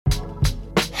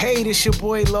Hey, this your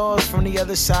boy Laws from the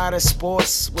other side of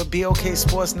sports with BOK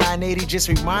Sports 980. Just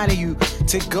reminding you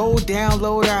to go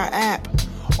download our app.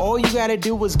 All you gotta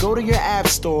do is go to your app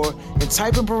store and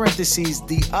type in parentheses,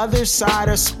 the other side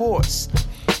of sports.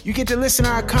 You get to listen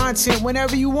to our content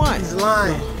whenever you want. He's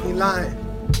lying. He lying.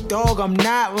 Dog, I'm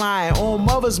not lying. On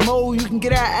Mother's Mode, you can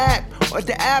get our app at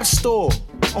the App Store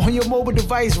on your mobile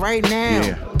device right now.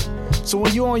 Yeah. So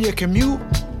when you're on your commute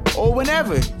or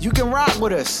whenever, you can rock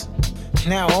with us.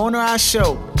 Now, on our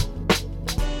show.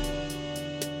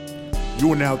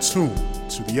 You are now tuned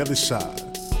to the other side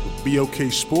with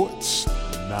BOK Sports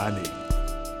 980.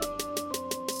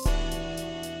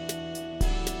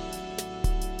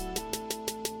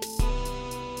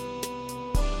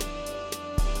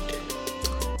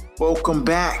 Welcome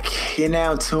back. You're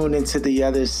now tuned into the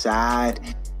other side.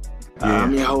 Yeah.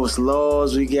 I'm your host,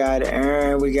 Laws. We got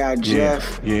Aaron. We got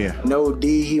Jeff. Yeah. No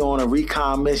D. He on a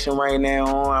recon mission right now.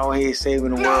 Out here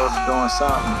saving the world, doing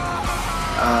something.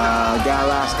 Got a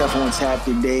lot of stuff on tap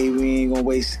today. We ain't gonna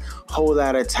waste a whole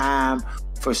lot of time.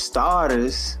 For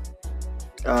starters,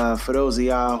 for those of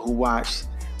y'all who watch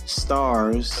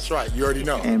Stars. That's right. You already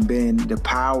know. And then the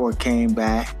power came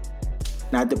back.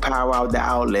 Not the power out the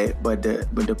outlet, but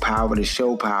the power, the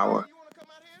show power.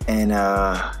 And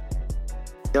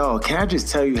yo, can I just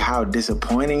tell you how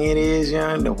disappointing it is,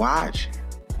 young, to watch?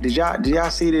 Did y'all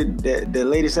see the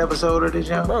latest episode of this,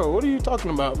 young? Bro, what are you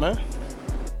talking about, man?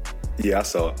 Yeah, I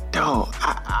saw it. Dog,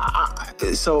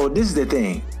 so this is the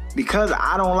thing. Because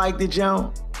I don't like the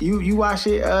jump, you watch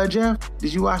it, Jeff?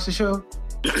 Did you watch the show?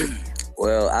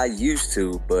 Well, I used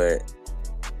to, but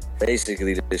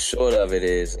basically the short of it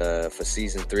is for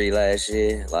season 3 last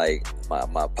year, like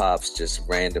my pops just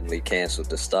randomly canceled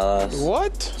the Stars.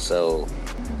 What? So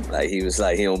like he was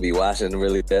like he don't be watching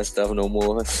really that stuff no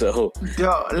more. So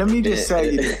dog, let me just tell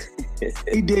you this.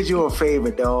 He did you a favor,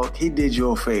 dog. He did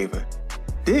you a favor.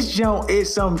 This junk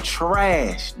is some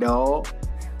trash, dog.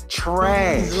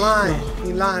 Trash. He's lying.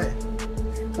 He lying.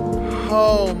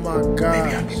 Oh my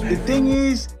God. The thing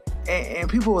is, and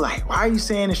people were like, why are you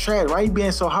saying it's trash? Why are you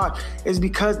being so hard? It's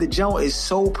because the junk is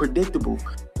so predictable.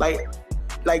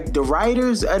 Like the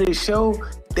writers of the show,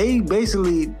 they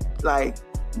basically like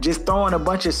just throwing a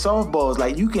bunch of softballs.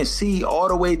 Like you can see all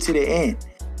the way to the end,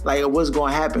 like what's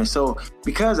going to happen. So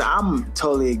because I'm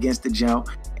totally against the jump,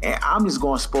 and I'm just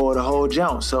going to spoil the whole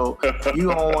jump. So you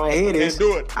don't want to hear this,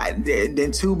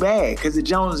 then too bad, because the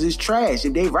Jones is trash.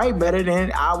 If they write better,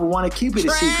 then I would want to keep it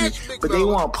a secret. But they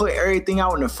want to put everything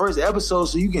out in the first episode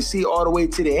so you can see all the way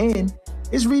to the end.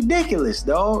 It's ridiculous,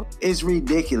 dog. It's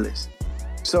ridiculous.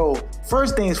 So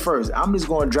first things first, I'm just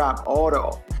going to drop all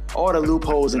the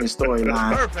loopholes in the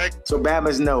storyline. Perfect. So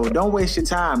Bammers know, don't waste your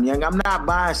time, young. I'm not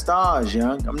buying Stars,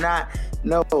 young. I'm not,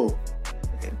 no.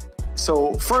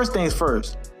 So first things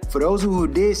first, for those who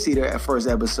did see the first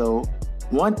episode,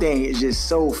 one thing is just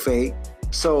so fake.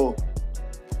 So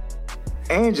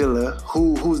Angela,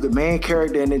 who's the main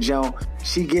character in the joint,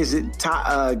 she gets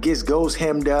Ghost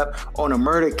hemmed up on a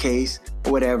murder case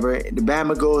or whatever. The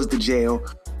Bama goes to jail.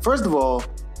 First of all,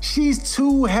 she's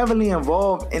too heavily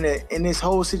involved in this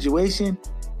whole situation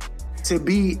to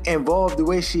be involved the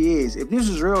way she is. If this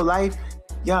was real life,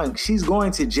 young, she's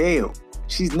going to jail.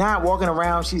 She's not walking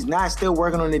around. She's not still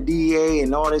working on the DEA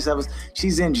and all this stuff.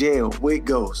 She's in jail with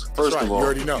Ghost, first of all. You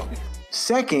already know.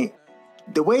 Second,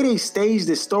 the way they staged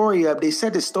the story up, they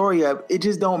set the story up, it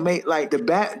just don't make, like,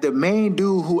 the main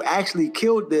dude who actually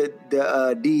killed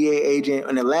the DEA agent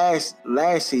in the last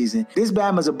season, this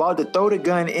Batman's about to throw the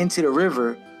gun into the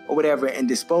river or whatever and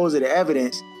dispose of the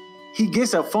evidence. He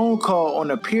gets a phone call on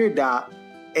the pier dock,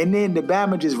 and then the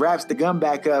Batman just wraps the gun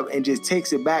back up and just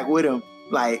takes it back with him,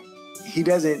 like, he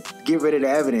doesn't get rid of the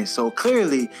evidence. So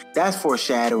clearly, that's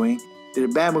foreshadowing that the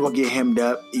Batman gonna get hemmed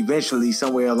up eventually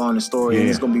somewhere along the story, and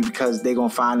it's gonna be because they're gonna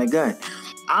find the gun.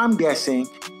 I'm guessing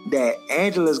that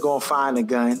Angela's gonna find the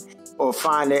gun or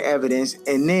find the evidence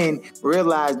and then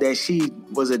realize that she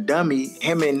was a dummy,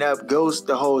 hemming up Ghost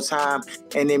the whole time,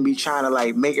 and then be trying to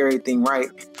like make everything right.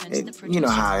 And you know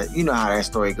how that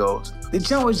story goes. The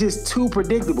jump was just too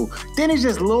predictable. Then it's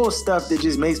just little stuff that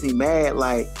just makes me mad,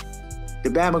 like the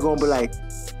Bama gonna be like,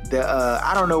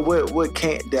 I don't know what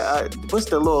can't what's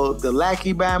the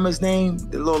lackey Bama's name?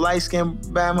 The little light skinned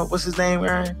Bama, what's his name,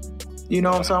 Aaron? You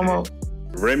know what I'm talking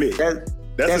about? Remy.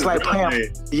 That's like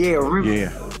playing. Yeah, Remy.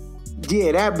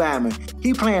 Yeah, that Bama.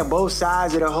 He playing both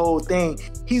sides of the whole thing.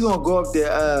 He gonna go up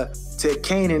to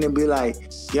Kanan and be like,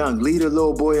 young, leave the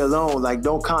little boy alone. Like,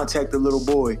 don't contact the little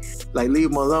boy. Like, leave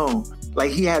him alone.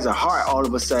 Like, he has a heart all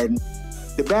of a sudden.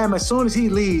 The Bama, as soon as he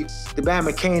leaves, the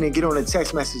Bama Kanan get on a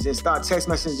text message and start text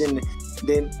messaging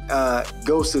then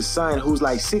goes to his son who's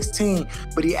like 16,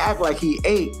 but he act like he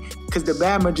 8 because the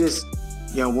Bama just,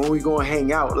 when we gonna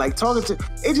hang out, like talking to,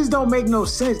 it just don't make no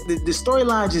sense. The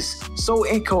storyline just so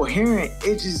incoherent.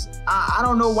 It just, I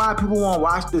don't know why people want to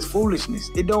watch this foolishness.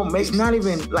 It don't make, it's not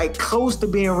even like close to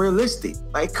being realistic.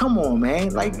 Like, come on,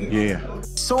 man. Like,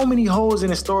 so many holes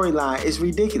in the storyline. It's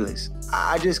ridiculous.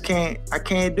 I just can't, I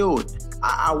can't do it.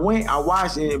 I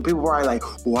watched it, and people were like,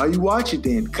 why you watch it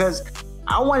then? Because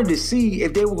I wanted to see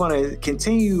if they were going to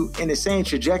continue in the same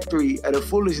trajectory of the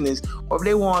foolishness, or if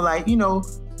they want to, like,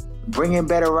 bring in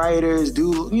better writers,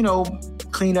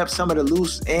 clean up some of the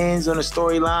loose ends on the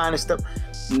storyline and stuff.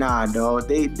 Nah, dog,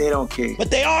 they don't care. But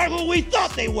they are who we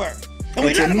thought they were.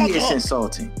 And to me, it's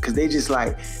insulting because they just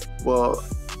like, well,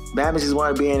 Bama just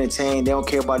want to be entertained. They don't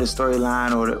care about the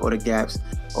storyline or the gaps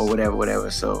or whatever.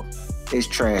 So it's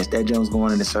trash. That Jones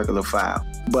going in the circular file.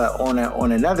 But on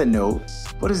another note,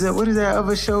 what is that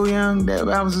other show, Young, that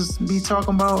I was just be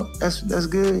talking about? That's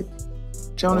good.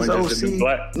 Jonas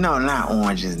OC. No, not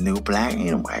Orange is the New Black. Ain't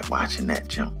nobody watching that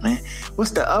jump, man.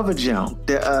 What's the other jump?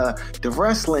 The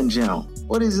wrestling jump.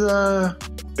 What is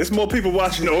There's more people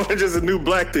watching Orange is the New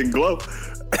Black than Glow.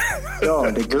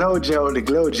 Dog, the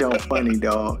Glow jump funny,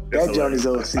 dog. That Jonas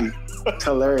OC. It's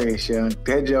hilarious, yo.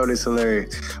 That joke is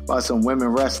hilarious. About some women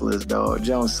wrestlers, dog.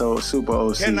 Jones so super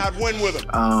OC. Cannot win with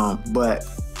them. But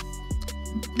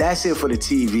that's it for the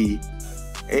TV.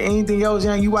 Anything else,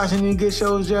 Young? You watching any good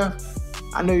shows, Jeff?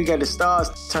 I know you got the stars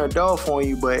turned off on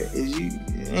you, but is you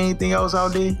anything else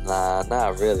out there? Nah,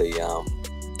 not really.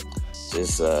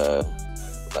 Just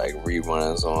like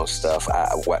reruns on stuff.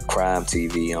 Crime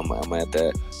TV. I'm at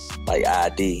that. Like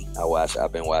ID.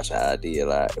 I've been watching ID a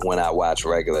lot when I watch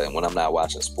regular and when I'm not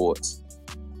watching sports.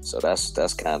 So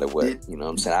that's kind of what, you know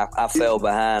what I'm saying. I fell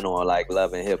behind on like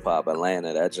Love and Hip Hop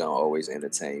Atlanta. That joint always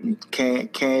entertained me.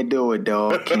 Can't do it,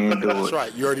 dog. Can't do it. That's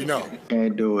right. You already know.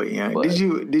 Can't do it, yeah. Did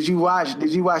you watch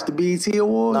the BET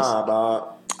Awards? Nah,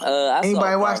 dog.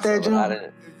 Anybody watch that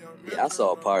joint? I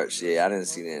saw parts. Yeah, I didn't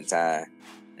see the entire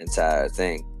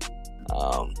thing.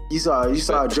 You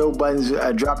saw Joe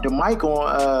Budden drop the mic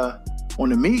on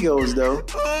the Migos though.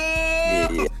 Yeah,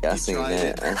 I seen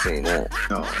that.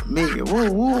 No,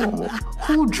 Migos.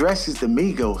 Who dresses the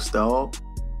Migos, dog?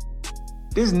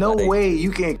 There's no way you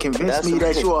can convince me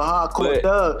that you're a hardcore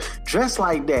thug dressed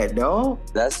like that, dog.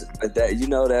 That'd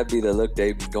be the look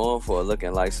they be going for,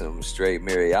 looking like some straight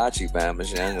mariachi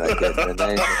bammers, like that.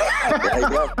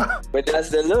 But that's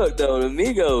the look though, the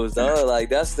Migos, dog.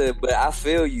 Like but I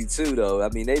feel you too though. I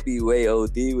mean, they be way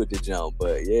OD with the jump,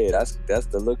 but yeah, that's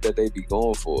the look that they be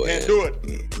going for. Can't do it.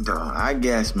 Yeah, dog, I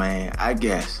guess, man. I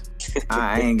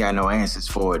ain't got no answers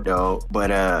for it, dog.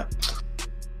 But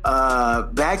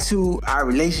back to our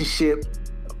relationship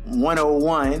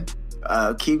 101.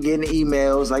 Keep getting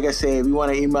emails. Like I said, if you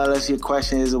want to email us your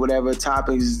questions or whatever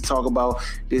topics to talk about,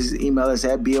 just email us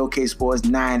at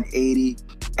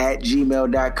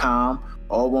blksports980@gmail.com.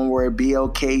 All one word,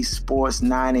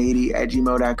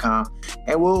 blksports980@gmail.com.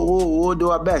 And we'll do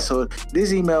our best. So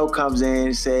this email comes in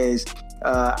and says,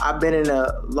 I've been in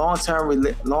a long time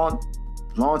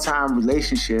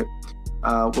relationship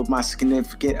with my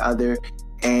significant other,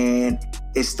 and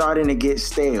it's starting to get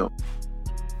stale.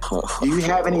 Do you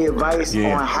have any advice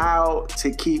on how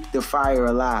to keep the fire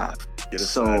alive?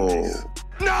 So, no!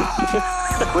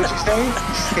 What you say? You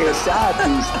say a side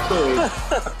piece.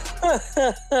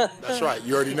 That's right.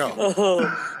 You already know.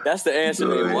 That's the answer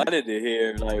they wanted to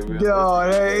hear. Like,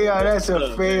 that's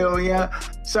a fail. Yeah.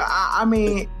 So I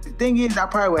mean, the thing is, I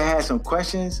probably would have some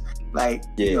questions, like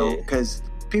because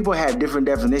people have different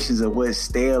definitions of what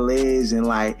stale is, and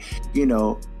like,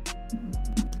 the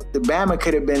Bama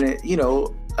could have been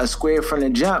a square from the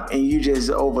jump and you just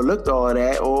overlooked all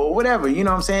that or whatever. You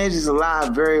know what I'm saying? It's just a lot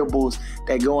of variables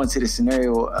that go into the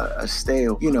scenario of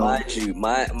stale. Mind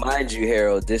you,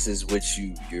 Harold, this is what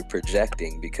you're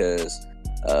projecting because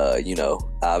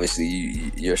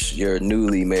obviously you're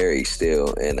newly married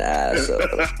still in the eyes. So,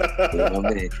 you know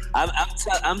what I mean?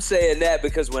 I'm saying that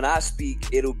because when I speak,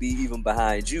 it'll be even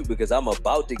behind you because I'm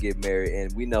about to get married,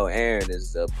 and we know Aaron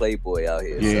is a playboy out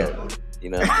here. Yeah. So, you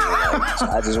know what I mean? Like,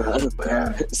 I just want to.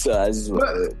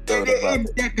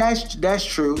 That's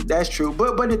true. That's true.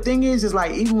 But the thing is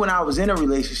like even when I was in a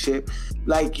relationship,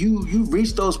 like you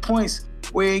reach those points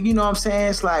where what I'm saying,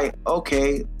 it's like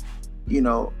okay,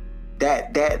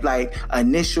 that like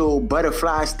initial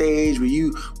butterfly stage where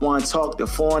you want to talk to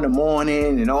 4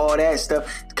 a.m. and all that stuff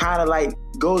kind of like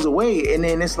goes away, and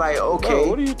then it's like okay, bro,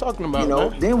 what are you talking about?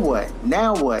 Man? Then what?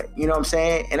 Now what? You know what I'm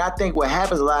saying? And I think what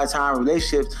happens a lot of time in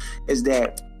relationships is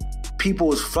that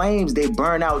people's flames, they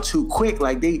burn out too quick.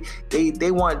 Like they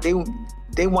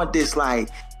they want this like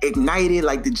ignited,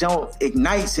 like the jump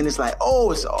ignites and it's like,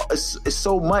 oh, it's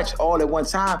so much all at one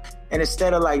time. And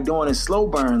instead of like doing a slow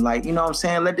burn, like, you know what I'm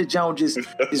saying, let the jump just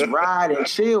ride and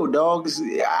chill, dog.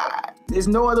 There's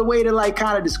no other way to like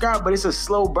kind of describe, but it's a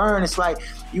slow burn. It's like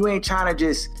you ain't trying to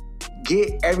just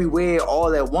get everywhere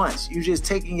all at once. You just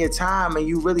taking your time and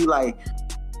you really like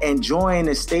enjoying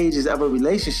the stages of a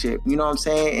relationship. You know what I'm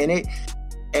saying?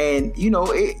 And you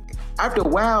know, after a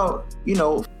while, you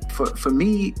know, for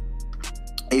me,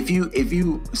 if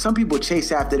you some people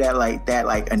chase after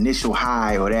that initial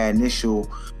high or that initial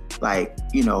like,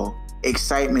 you know,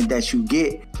 excitement that you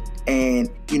get. And,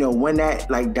 you know, when that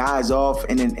like dies off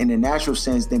in the natural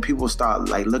sense, then people start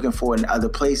like looking for it in other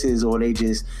places, or they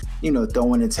just, you know,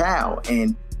 throw in the towel.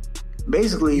 And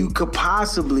basically you could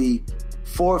possibly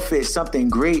forfeit something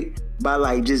great by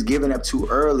like just giving up too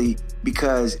early,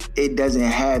 because it doesn't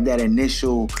have that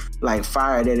initial like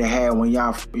fire that it had when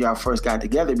y'all first got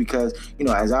together. Because, you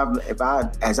know, as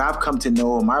I've come to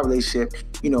know in my relationship,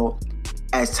 you know,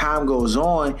 as time goes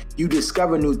on, you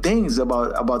discover new things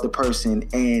about the person.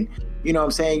 And, you know what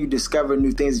I'm saying, you discover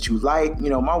new things that you like. You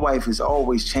know, my wife is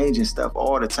always changing stuff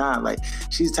all the time. Like,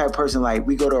 she's the type of person, like,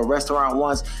 we go to a restaurant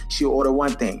once, she'll order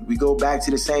one thing. We go back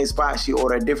to the same spot, she'll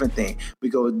order a different thing. We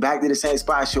go back to the same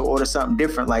spot, she'll order something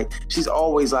different. Like, she's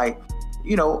always like,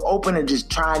 you know, open and just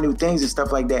trying new things and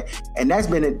stuff like that. And that's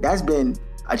been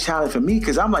a challenge for me,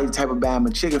 because I'm like the type of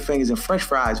Bama chicken fingers and French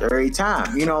fries every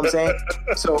time. You know what I'm saying?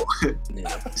 So,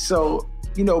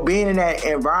 you know, being in that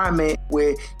environment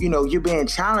where, you know, you're being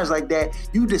challenged like that,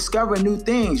 you discover new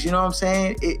things. You know what I'm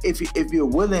saying? If you're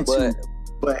willing to,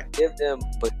 but give them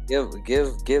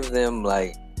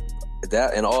like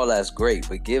that, and all that's great,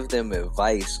 but give them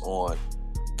advice on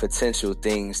potential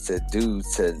things to do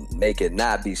to make it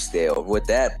not be stale. With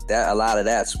that a lot of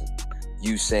that's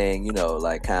you saying, you know,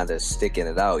 like kind of sticking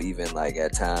it out, even like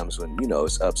at times when, you know,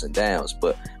 it's ups and downs.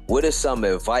 But what is some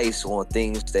advice on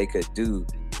things they could do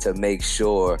to make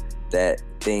sure that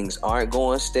things aren't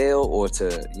going stale, or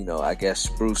to, you know, I guess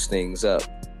spruce things up,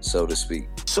 so to speak?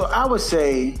 So I would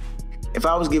say, if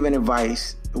I was giving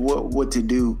advice, what to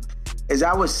do is,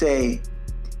 I would say,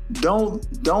 don't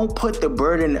put the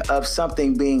burden of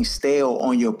something being stale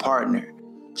on your partner.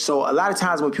 So a lot of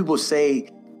times when people say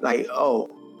like,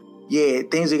 oh, yeah,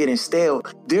 things are getting stale,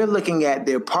 they're looking at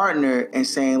their partner and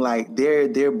saying like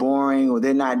they're boring, or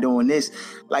they're not doing this.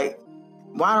 Like,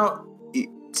 why don't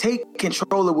you take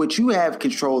control of what you have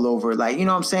control over? Like, you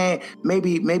know what I'm saying?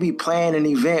 Maybe plan an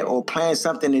event or plan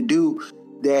something to do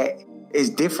that is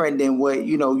different than what,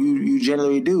 you know, you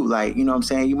generally do. Like, you know what I'm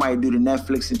saying? You might do the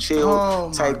Netflix and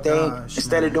chill type thing.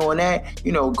 Instead of doing that,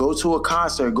 you know, go to a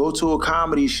concert, go to a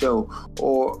comedy show,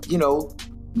 or, you know,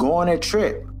 go on a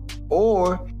trip.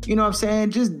 Or, you know what I'm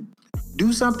saying, just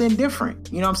do something different.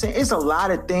 You know what I'm saying? It's a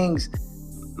lot of things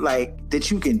like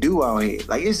that you can do out here.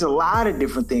 Like, it's a lot of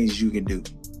different things you can do.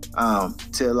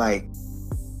 To like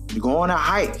go on a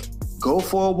hike, go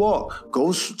for a walk,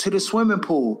 go to the swimming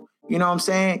pool. You know what I'm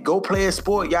saying? Go play a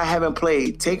sport y'all haven't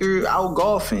played. Take her out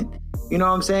golfing. You know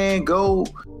what I'm saying? Go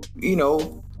to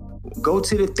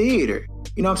the theater.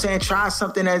 You know what I'm saying? Try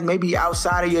something that's maybe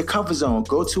outside of your comfort zone.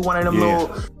 Go to one of them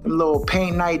little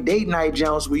paint night, date night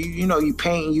jumps where you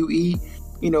paint and you eat.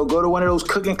 You know, go to one of those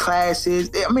cooking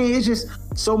classes. I mean, it's just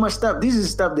so much stuff. This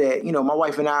is stuff that, you know, my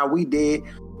wife and I, we did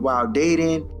while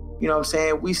dating. You know what I'm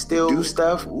saying? We still do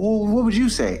stuff. What would you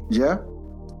say, Jeff?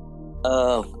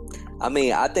 I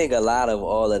mean, I think a lot of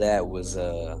all of that was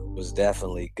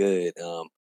definitely good.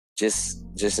 Just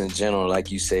in general,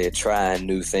 like you said, trying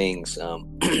new things.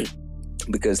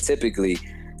 Because typically,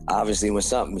 obviously, when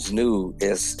something's new,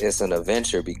 it's an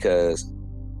adventure, because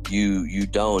you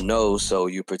don't know, so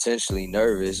you're potentially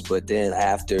nervous. But then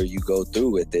after you go through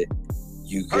with it,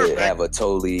 you could have a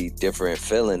totally different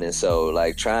feeling. And so,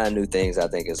 like, trying new things, I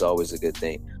think, is always a good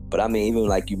thing. But I mean, even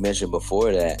like you mentioned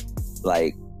before that,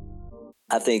 like,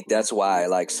 I think that's why,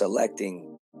 like,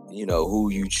 selecting, you know,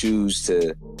 who you choose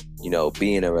to, you know,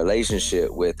 be in a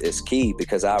relationship with is key.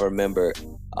 Because I remember,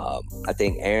 I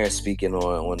think Aaron speaking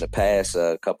on the past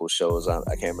couple shows, I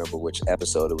can't remember which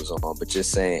episode it was on, but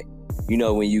just saying, you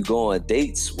know, when you go on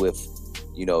dates with,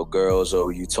 you know, girls,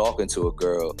 or you talking to a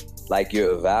girl, like,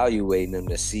 you're evaluating them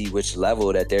to see which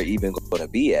level that they're even going to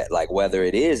be at, like whether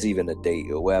it is even a date,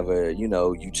 or whether, you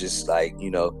know, you just like,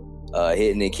 you know,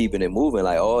 hitting and keeping it moving.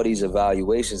 Like, all these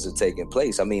evaluations are taking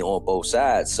place, I mean, on both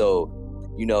sides. So,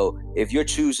 you know, if you're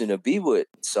choosing to be with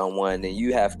someone, then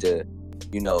you have to,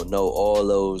 you know all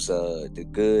those, the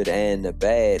good and the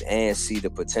bad, and see the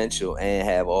potential, and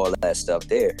have all that stuff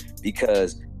there.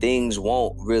 Because things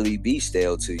won't really be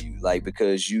stale to you, like,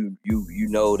 because you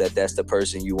know that that's the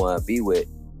person you want to be with,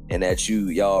 and that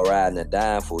y'all riding and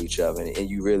dying for each other, and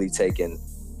you really taking,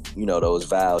 you know, those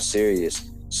vows serious.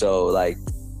 So like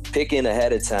picking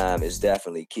ahead of time is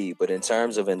definitely key. But in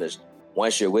terms of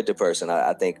once you're with the person,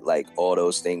 I think like all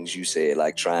those things you said,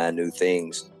 like trying new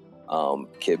things,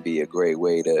 could be a great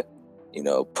way to, you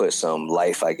know, put some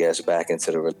life, I guess, back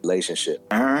into the relationship.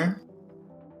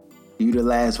 You the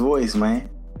last voice, man.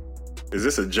 Is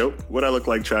this a joke? What I look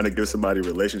like trying to give somebody a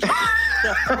relationship?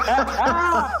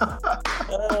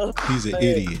 He's an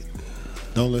idiot.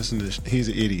 Don't listen to this. He's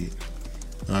an idiot.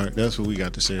 All right, that's what we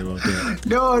got to say about that.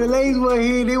 No, the ladies want to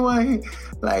hear. They want to hear.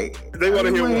 Like, they want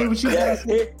to hear what you guys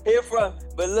hear from.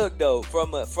 But look though,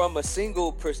 from a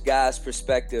single guy's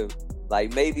perspective,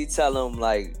 like maybe tell them,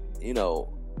 like, you know,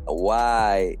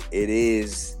 why it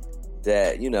is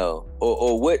that, you know,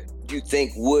 or what you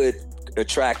think would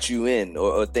attract you in,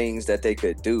 or things that they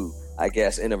could do, I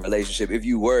guess, in a relationship. If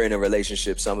you were in a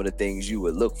relationship, some of the things you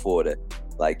would look for to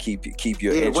like keep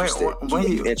you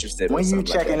interested. When you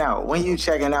checking out? When you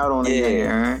checking out on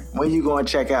the when you going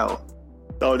to check out?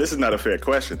 Oh, this is not a fair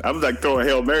question. I'm like throwing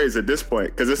Hail Marys at this point,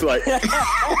 because it's like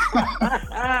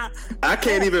I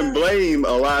can't even blame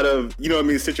a lot of, you know what I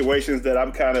mean, situations that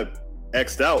I'm kind of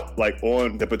X'd out, like,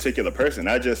 on the particular person.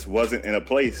 I just wasn't in a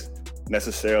place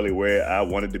necessarily where I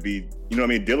wanted to be, you know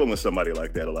what I mean, dealing with somebody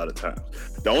like that a lot of times.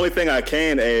 The only thing I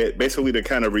can add, basically to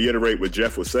kind of reiterate what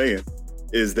Jeff was saying,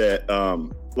 is that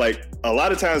like a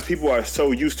lot of times people are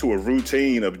so used to a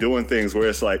routine of doing things where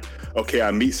it's like, okay,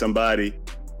 I meet somebody,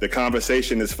 the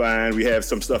conversation is fine, we have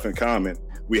some stuff in common,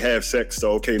 we have sex,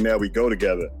 so okay, now we go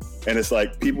together. And it's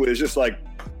like people, it's just like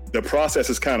the process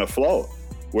is kind of flawed,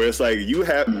 where it's like you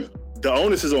have, the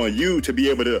onus is on you to be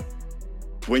able to,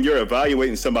 when you're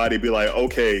evaluating somebody, be like,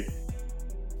 okay,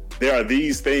 there are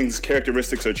these things,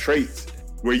 characteristics or traits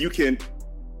where you can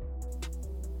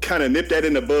kind of nip that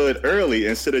in the bud early,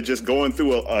 instead of just going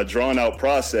through a drawn out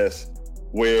process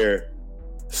where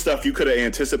stuff you could have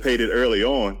anticipated early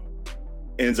on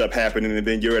ends up happening, and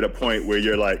then you're at a point where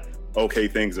you're like, okay,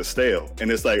 things are stale. And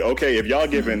it's like, okay, if y'all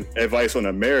giving advice on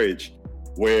a marriage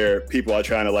where people are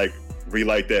trying to like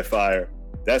relight that fire,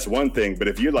 that's one thing. But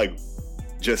if you're like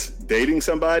just dating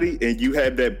somebody and you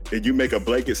have that, and you make a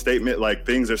blanket statement like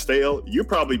things are stale, you're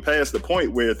probably past the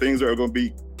point where things are going to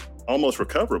be almost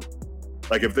recoverable.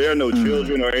 Like if there are no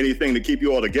children or anything to keep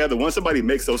you all together, once somebody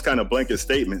makes those kind of blanket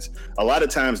statements, a lot of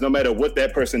times, no matter what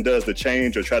that person does to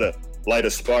change or try to light a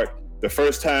spark, the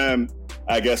first time,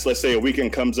 I guess, let's say a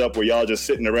weekend comes up where y'all just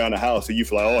sitting around the house and you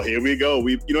feel like, oh, here we go.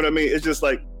 You know what I mean? It's just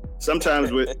like,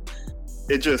 sometimes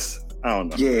it just, I don't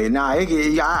know. Yeah,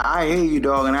 I hear you,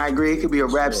 dog, and I agree. It could be a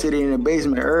rap sitting in the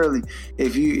basement early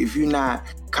if you're not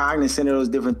cognizant of those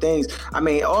different things. I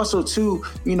mean, also too,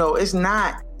 you know, it's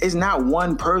not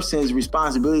one person's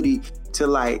responsibility to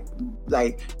like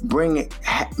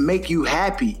make you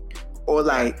happy, or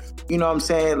like, you know what I'm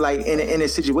saying? Like in a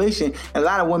situation, a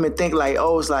lot of women think like,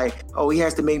 oh, it's like, oh, he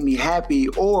has to make me happy,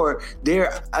 or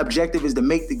their objective is to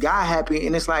make the guy happy.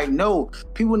 And it's like, no,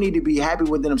 people need to be happy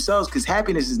within themselves, because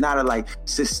happiness is not a like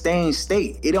sustained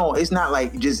state. It's not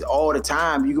like just all the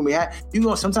time you're gonna be happy.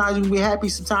 Sometimes you're gonna be happy,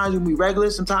 sometimes you're gonna be regular,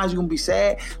 sometimes you're gonna be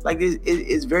sad. Like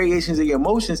it's variations of your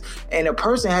emotions, and a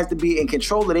person has to be in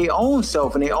control of their own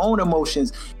self and their own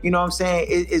emotions. You know what I'm saying?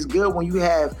 It's good when you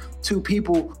have two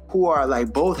people who are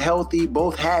like both healthy,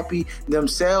 both happy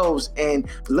themselves, and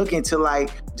looking to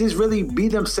like just really be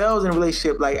themselves in a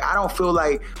relationship. Like I don't feel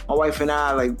like my wife and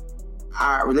I, like,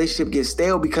 our relationship gets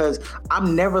stale because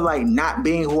I'm never like not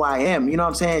being who I am. You know what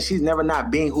I'm saying? She's never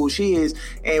not being who she is,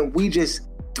 and we just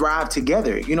thrive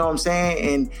together. You know what I'm saying?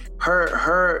 And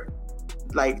her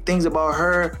like things about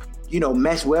her, you know,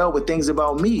 mesh well with things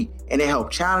about me, and it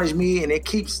help challenge me, and it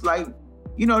keeps like,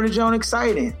 you know, the joint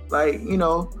exciting. Like, you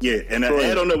know. Yeah, and I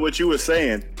add on to what you were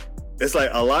saying, it's like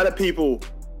a lot of people,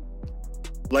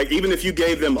 like even if you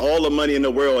gave them all the money in the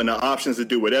world and the options to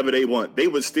do whatever they want, they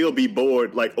would still be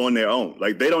bored like on their own.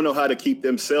 Like they don't know how to keep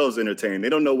themselves entertained. They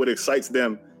don't know what excites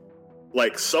them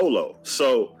like solo.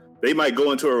 So they might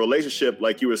go into a relationship,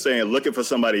 like you were saying, looking for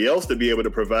somebody else to be able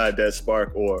to provide that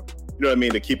spark, or, you know what I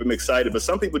mean, to keep them excited. But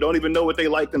some people don't even know what they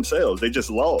like themselves. They just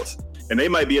lost. And they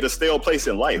might be at a stale place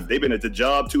in life. They've been at the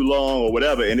job too long or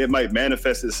whatever, and it might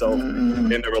manifest itself in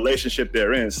the relationship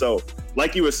they're in. So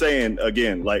like you were saying,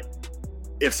 again, like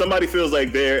if somebody feels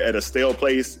like they're at a stale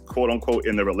place, quote unquote,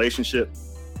 in the relationship,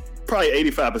 probably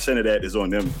 85% of that is on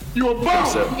them. You a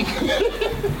bum!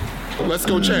 Let's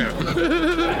go, champ.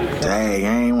 Dang,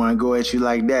 I ain't want to go at you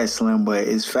like that, Slim, but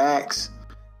it's facts.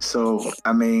 So,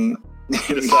 I mean...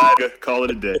 The saga, call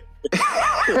it a day.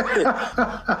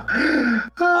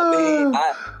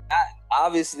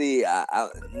 Obviously,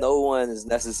 no one is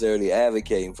necessarily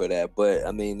advocating for that, but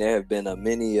I mean, there have been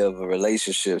many of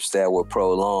relationships that were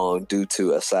prolonged due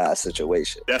to a side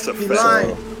situation. That's a He's fact.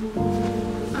 lying.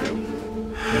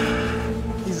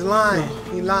 He's lying.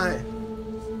 He lying.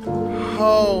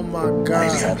 Oh my I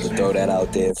just have God. to throw that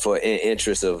out there for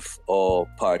interest of all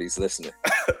parties listening.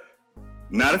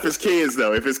 Not if it's kids,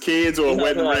 though. If it's kids or a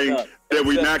wedding ring, then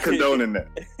we're not condoning that.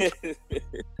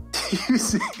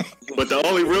 But the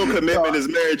only real commitment is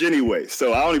marriage anyway.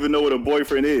 So I don't even know what a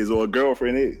boyfriend is or a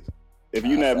girlfriend is. If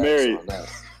you're not married.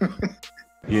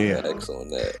 Yeah.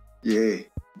 Excellent that. Yeah.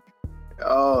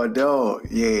 Oh, dog.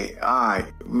 Yeah. All right.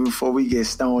 Before we get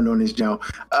stoned on this jump,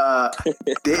 the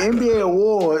NBA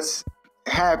Awards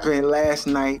happened last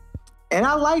night, and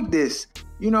I like this.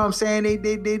 You know what I'm saying?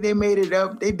 They made it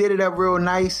up. They did it up real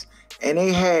nice, and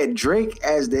they had Drake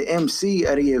as the MC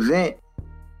of the event.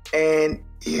 And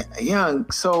young,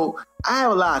 so I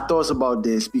have a lot of thoughts about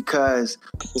this because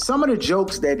some of the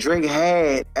jokes that Drake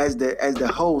had as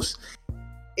the host,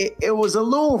 it was a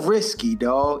little risky,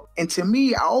 dog. And to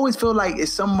me, I always feel like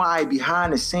it's somebody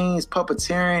behind the scenes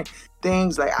puppeteering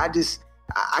things. Like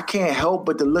I can't help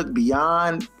but to look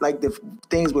beyond like the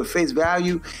things with face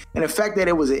value. And the fact that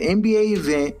it was an NBA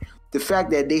event, the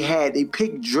fact that they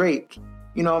picked Drake,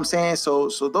 you know what I'm saying? So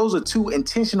those are two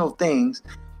intentional things.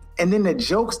 And then the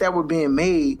jokes that were being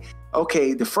made,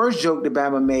 okay, the first joke that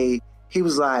Bama made, he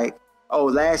was like, oh,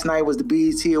 last night was the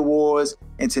BET Awards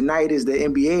and tonight is the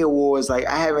NBA Awards. Like,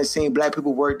 I haven't seen black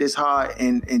people work this hard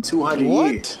in 200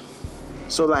 years.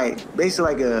 So, like,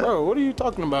 basically like a... Bro, what are you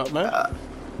talking about, man?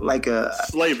 Like a...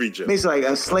 Slavery joke. Basically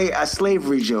like a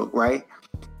slavery joke, right?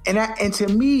 And to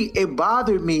me, it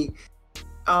bothered me.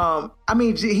 I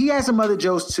mean, he had some other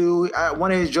jokes too.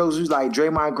 One of his jokes was like,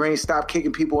 Draymond Green stopped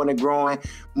kicking people in the groin,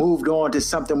 moved on to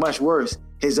something much worse,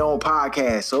 his own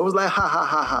podcast. So it was like, ha, ha,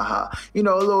 ha, ha, ha. You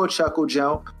know, a little chuckle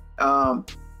joke.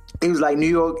 He was like, New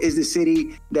York is the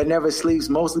city that never sleeps,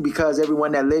 mostly because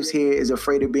everyone that lives here is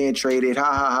afraid of being traded. Ha,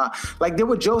 ha, ha. Like, there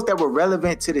were jokes that were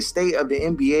relevant to the state of the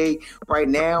NBA right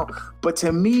now. But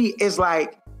to me, it's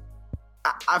like,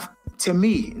 to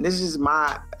me, and this is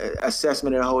my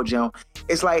assessment of the whole joke,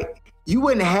 it's like you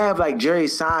wouldn't have like Jerry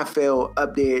Seinfeld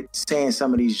up there saying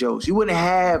some of these jokes. You wouldn't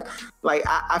have like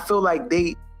I feel like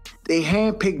they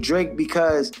handpicked Drake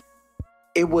because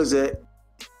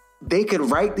they could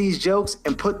write these jokes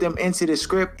and put them into the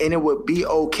script and it would be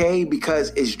okay because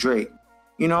it's Drake.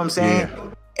 You know what I'm saying?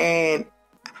 Yeah. And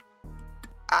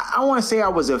I don't want to say I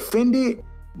was offended,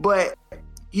 but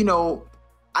you know,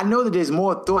 I know that there's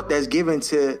more thought that's given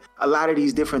to a lot of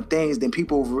these different things than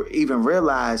people even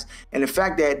realize. And the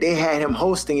fact that they had him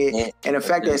hosting it and the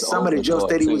fact that some of the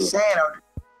jokes that he was saying,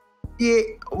 yeah,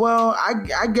 well,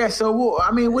 I guess so. Well,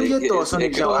 I mean, what are your thoughts on the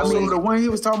joke? I mean, the one he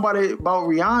was talking about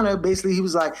Rihanna, basically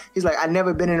he's like, I've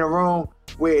never been in a room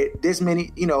where this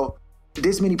many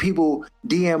people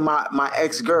DM my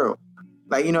ex-girl.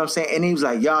 Like, you know what I'm saying? And he was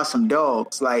like, y'all some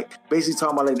dogs. Like, basically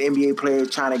talking about like the NBA players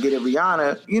trying to get at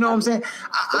Rihanna. You know what I'm saying?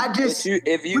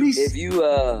 If you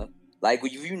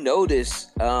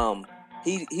notice,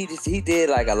 he did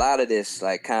like a lot of this,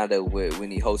 like kind of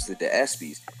when he hosted the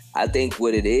ESPYs. I think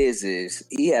what it is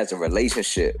he has a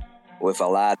relationship with a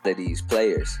lot of these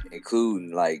players,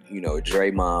 including like, you know,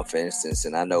 Draymond, for instance.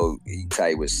 And I know he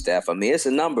tight with Steph. I mean, it's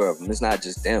a number of them. It's not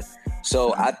just them.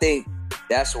 So I think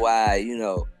that's why, you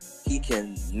know, he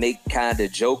can make kind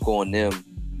of joke on them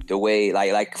the way,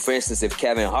 like for instance, if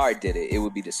Kevin Hart did it, it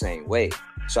would be the same way.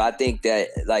 So I think that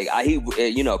like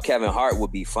Kevin Hart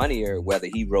would be funnier whether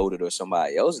he wrote it or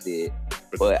somebody else did.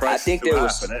 But I think there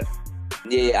was,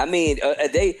 yeah. I mean,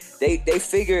 they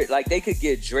figured like they could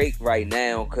get Drake right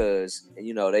now because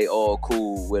you know they all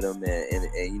cool with him and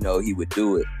you know he would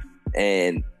do it.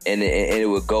 And it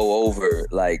would go over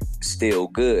like still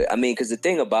good. I mean, because the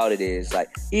thing about it is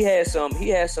like he had some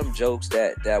jokes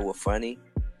that were funny.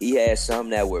 He had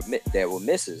some that were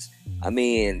misses. I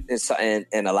mean,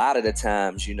 and a lot of the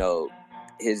times, you know,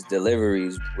 his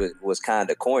deliveries was kind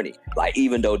of corny. Like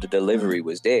even though the delivery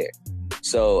was there.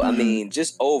 So I mean,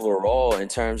 just overall in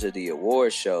terms of the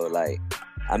award show, like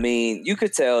I mean, you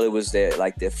could tell it was their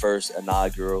first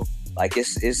inaugural. Like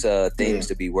it's things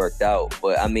to be worked out,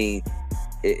 but I mean,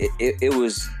 it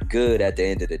was good at the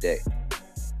end of the day.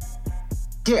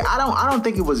 Yeah, I don't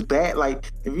think it was bad. Like,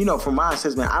 if you know, from my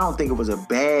assessment, I don't think it was a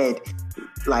bad.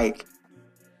 Like,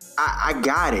 I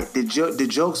got it. The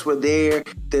jokes were there.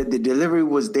 The delivery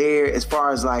was there. As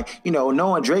far as like, you know,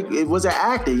 knowing Drake, it was an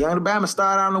actor. Young Bama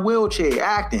started on a wheelchair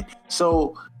acting,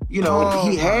 so you know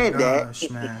he had that.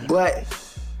 Man. But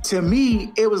to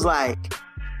me, it was like,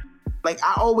 like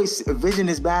I always envision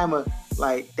this Bama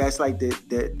like that's like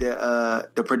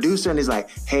the producer, and is like,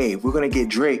 hey, we're gonna get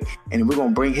Drake and we're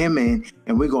gonna bring him in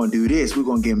and we're gonna do this. We're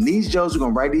gonna give him these jokes. We're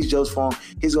gonna write these jokes for him.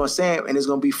 He's gonna say it and it's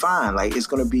gonna be fine. Like it's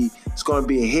gonna be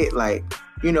a hit. Like,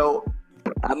 you know.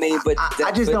 I mean, but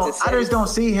I just don't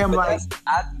see him like.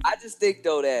 I just think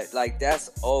though that like that's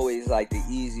always like the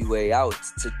easy way out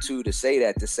to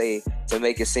say to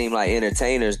make it seem like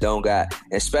entertainers don't got,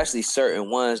 especially certain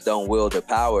ones don't wield the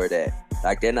power that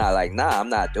like they're not like, nah, I'm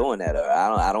not doing that, or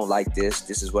I don't like this.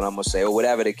 This is what I'm gonna say, or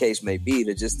whatever the case may be.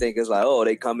 To just think it's like, oh,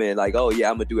 they come in like, oh yeah,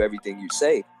 I'm gonna do everything you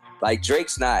say. Like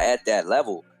Drake's not at that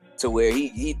level to where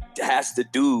he has to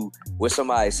do what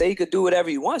somebody say. He could do whatever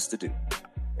he wants to do.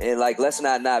 And like, let's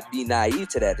not be naive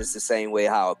to that. It's the same way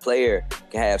how a player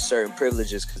can have certain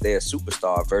privileges because they're a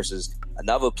superstar versus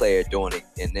another player doing it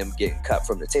and them getting cut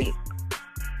from the team.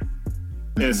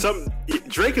 And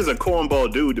Drake is a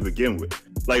cornball dude to begin with.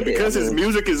 Like, because his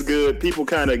music is good, people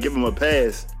kind of give him a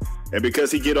pass. And because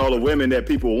he get all the women that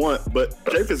people want, but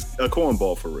Drake is a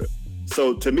cornball for real.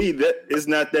 So to me, that is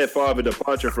not that far of a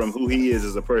departure from who he is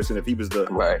as a person. If he was to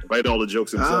write all the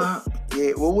jokes himself,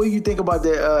 yeah. Well, what do you think about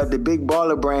the Big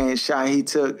Baller Brand shot he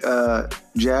took,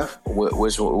 Jeff?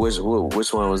 Which one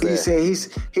was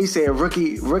that? He said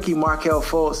rookie Markelle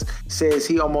Fultz says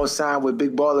he almost signed with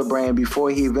Big Baller Brand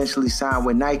before he eventually signed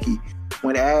with Nike.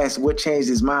 When asked what changed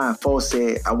his mind, Fultz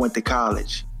said, "I went to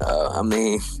college." I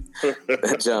mean,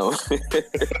 that jump.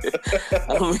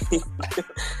 I mean,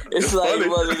 it's like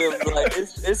one of them. Like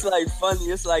it's like funny.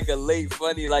 It's like a late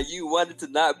funny. Like you wanted to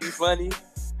not be funny,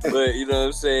 but you know what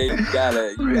I'm saying. You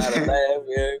gotta laugh,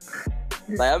 man.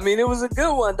 Like I mean, it was a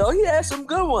good one though. He had some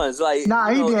good ones. Like he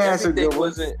did have some good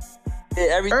ones.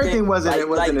 Everything wasn't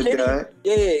a dud.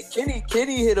 Yeah,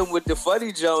 Kenny hit him with the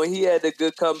funny joke. He had a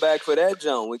good comeback for that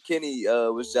joke. When Kenny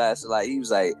was just like, he was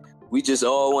like, we just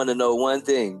all want to know one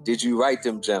thing: did you write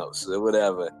them jokes or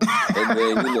whatever?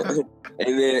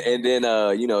 And then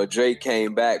you know, Drake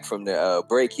came back from the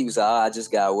break. He was like, I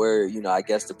just got word. You know, I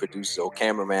guess the producer or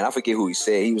cameraman, I forget who he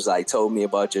said. He was like, told me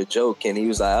about your joke, and he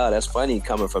was like, that's funny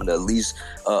coming from the least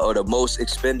or the most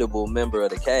expendable member of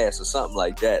the cast or something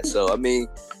like that. So I mean,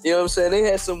 you know what I'm saying? They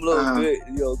had some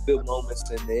little good moments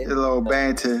in there. A little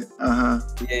banter.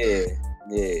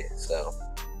 Yeah. So.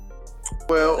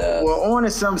 Well, on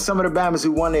to some of the Bammers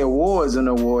who won their awards on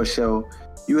the award show.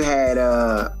 You had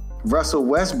Russell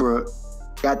Westbrook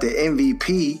got the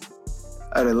MVP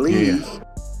of the league.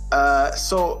 Yeah.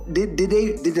 So did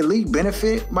the league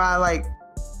benefit by like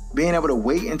being able to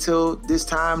wait until this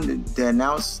time to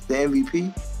announce the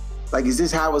MVP? Like, is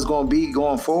this how it's going to be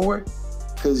going forward?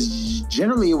 Because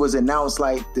generally it was announced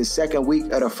like the second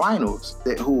week of the finals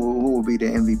that who will be the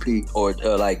MVP. Or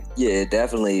like, yeah,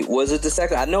 definitely. Was it the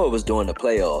second? I know it was during the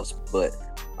playoffs, but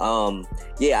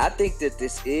I think that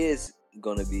this is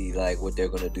going to be like what they're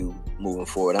going to do moving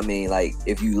forward. I mean, like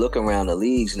if you look around the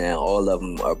leagues now, all of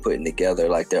them are putting together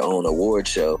like their own award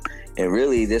show. And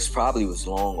really, this probably was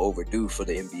long overdue for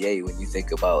the NBA when you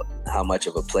think about how much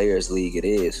of a players' league it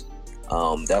is.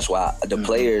 That's why the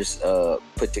players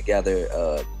put together,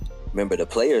 remember the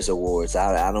Players Awards.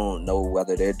 I don't know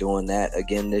whether they're doing that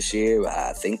again this year.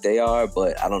 I think they are,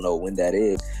 but I don't know when that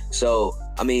is. So,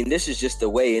 I mean, this is just the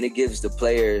way, and it gives the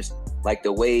players, like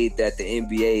the way that the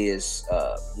NBA is,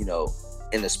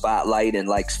 in the spotlight and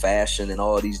likes fashion and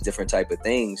all these different type of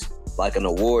things. Like an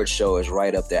award show is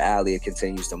right up their alley. It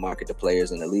continues to market the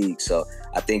players in the league. So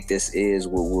I think this is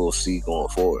what we'll see going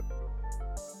forward.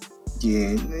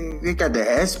 Yeah, they got the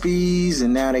ESPYs,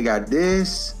 and now they got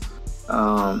this.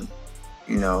 I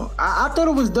thought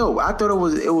it was dope. I thought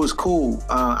it was cool.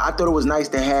 I thought it was nice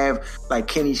to have like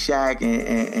Kenny, Shaq,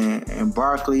 and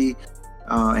Barkley,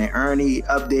 and Ernie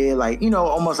up there, like,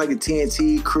 almost like the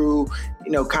TNT crew,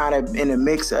 kind of in the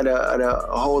mix of the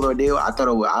whole ordeal. I thought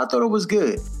it was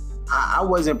good. I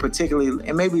wasn't particularly,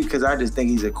 and maybe because I just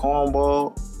think he's a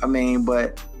cornball. I mean,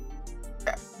 but.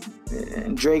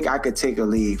 Drake, I could take or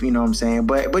leave, you know what I'm saying?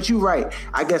 But you're right.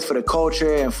 I guess for the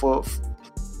culture and for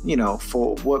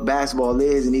what basketball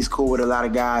is, and he's cool with a lot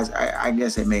of guys, I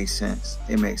guess it makes sense.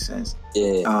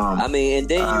 Yeah. I mean, and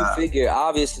then you figure,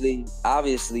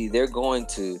 obviously they're going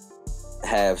to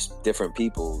have different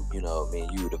people, you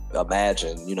would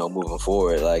imagine, moving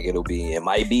forward, like it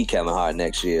might be Kevin Hart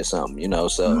next year or something,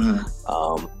 so,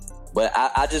 but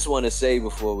I just want to say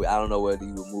before I don't know whether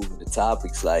you were moving the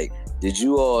topics, like, did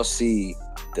you all see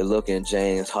the look in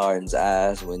James Harden's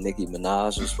eyes when Nicki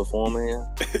Minaj was performing?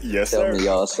 Yes, Tell sir. me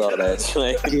y'all saw that.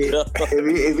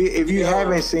 If you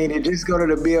haven't seen it, just go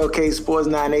to the BLK Sports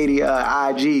 980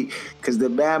 IG, because the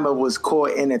Bama was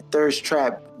caught in a thirst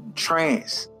trap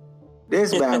trance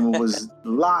This Bama was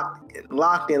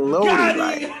locked and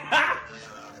loaded,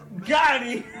 Got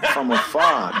him. from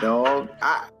afar, dog.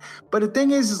 But the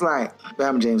thing is like,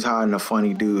 Bama James Harden a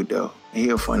funny dude, though. He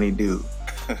a funny dude.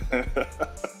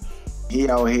 He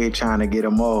out here trying to get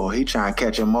them all. He trying to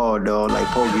catch them all, dog, like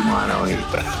Pokemon out here.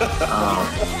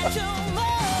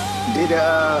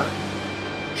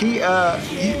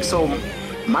 So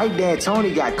Mike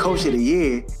D'Antoni got Coach of the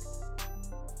Year.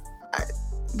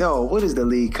 What is the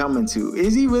league coming to?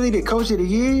 Is he really the Coach of the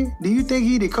Year? Do you think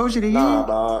he the Coach of the Year?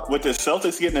 Nah. With the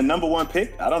Celtics getting the number 1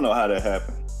 pick, I don't know how that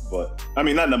happened. But I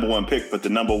mean, not number 1 pick, but the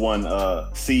number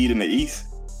 1 seed in the East.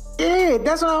 Yeah,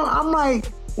 that's what I'm like.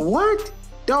 What?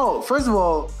 Dog, first of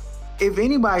all, if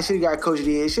anybody should have got Coach of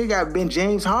the Year, it should have been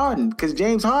James Harden, because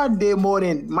James Harden did more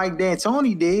than Mike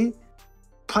D'Antoni did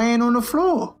playing on the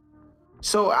floor.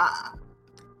 So, I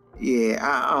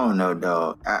don't know,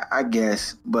 dog. I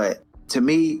guess. But to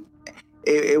me,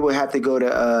 it would have to go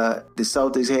to the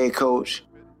Celtics head coach,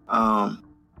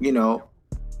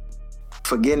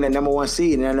 for getting the number 1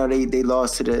 seed. And I know they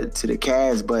lost to the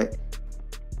Cavs, but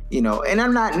and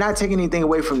I'm not taking anything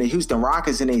away from the Houston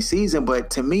Rockets in their season, but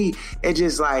to me, it's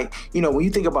just like, when you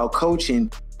think about coaching,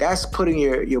 that's putting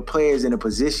your players in a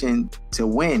position to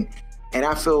win. And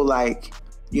I feel like,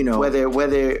 whether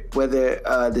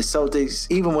the Celtics,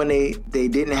 even when they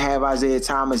didn't have Isaiah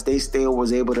Thomas, they still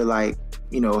was able to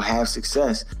have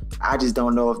success. I just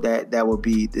don't know if that would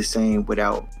be the same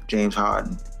without James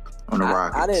Harden on the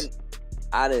Rockets.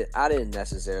 I didn't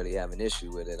necessarily have an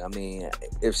issue with it. I mean,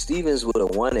 if Stevens would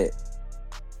have won it,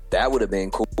 that would have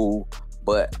been cool.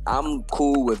 But I'm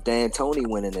cool with D'Antoni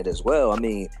winning it as well. I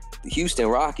mean, the Houston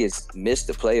Rockets missed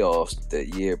the playoffs the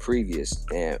year previous,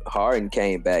 and Harden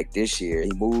came back this year.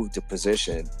 He moved the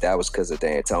position. That was because of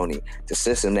D'Antoni. The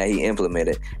system that he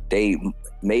implemented, they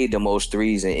made the most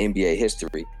threes in NBA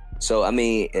history. So, I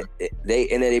mean,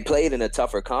 they played in a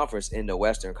tougher conference in the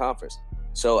Western Conference.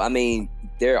 So, I mean,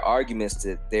 there are arguments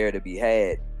there to be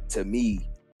had, to me,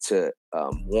 to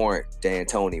warrant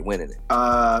D'Antoni winning it.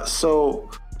 So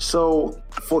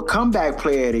for comeback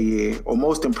player of the year or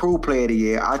most improved player of the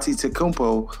year,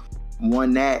 Antetokounmpo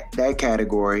won that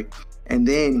category. And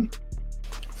then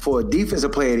for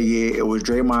defensive player of the year, it was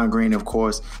Draymond Green, of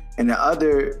course. And the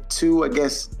other two, I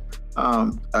guess,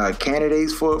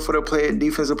 candidates for the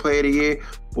defensive player of the year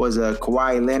was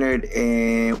Kawhi Leonard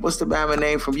and what's the Bama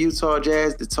name from Utah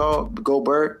Jazz? The tall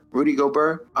Gobert, Rudy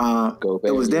Gobert.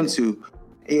 It was them two.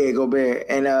 Yeah, Gobert.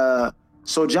 And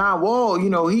so John Wall,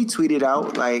 he tweeted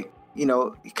out he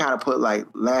kind of put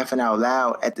laughing out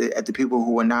loud at the people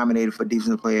who were nominated for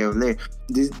defensive player of the year.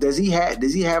 Does he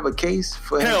have a case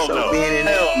for himself being in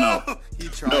there? Hell no. He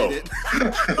tried it.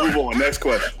 Move on. Next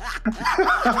question.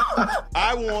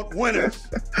 I want winners.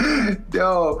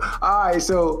 No. All right.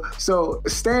 So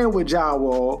staying with John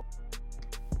Wall,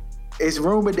 it's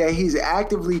rumored that he's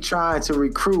actively trying to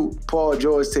recruit Paul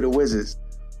George to the Wizards.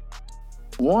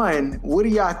 One, what do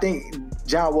y'all think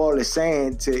John Wall is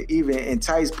saying to even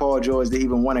entice Paul George to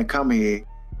even want to come here?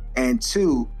 And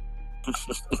two,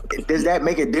 does that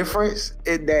make a difference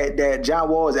that John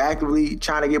Wall is actively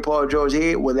trying to get Paul George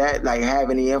here? Will that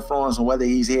have any influence on whether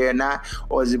he's here or not?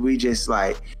 Or is it we just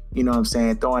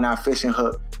throwing our fishing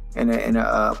hook in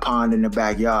a pond in the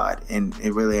backyard and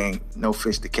it really ain't no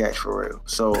fish to catch for real?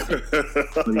 So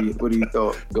what do you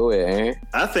thought? Go ahead, Aaron.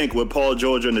 I think with Paul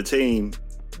George on the team,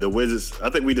 the Wizards, I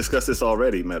think we discussed this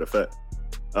already, matter of fact.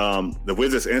 The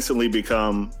Wizards instantly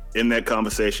become in that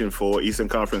conversation for Eastern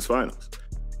Conference Finals.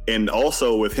 And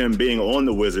also with him being on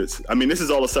the Wizards, I mean, this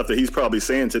is all the stuff that he's probably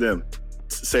saying to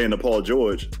Paul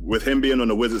George. With him being on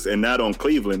the Wizards and not on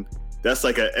Cleveland, that's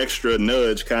like an extra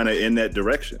nudge kind of in that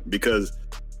direction, because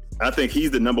I think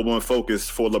he's the number one focus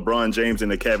for LeBron James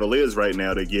and the Cavaliers right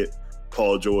now to get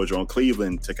Paul George on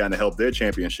Cleveland to kind of help their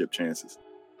championship chances.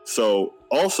 So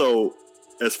also,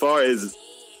 as far as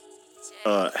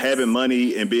having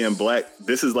money and being black,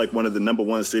 this is like one of the number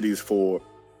one cities for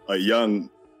young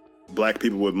black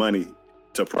people with money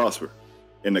to prosper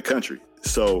in the country.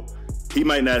 So he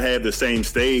might not have the same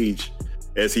stage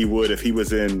as he would if he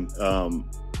was in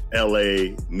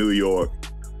LA, New York,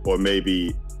 or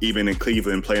maybe even in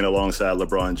Cleveland playing alongside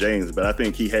LeBron James. But I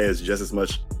think he has just as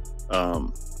much,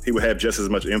 he would have just as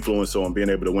much influence on being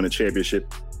able to win a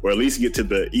championship or at least get to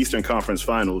the Eastern Conference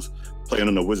Finals playing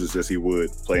on the Wizards as he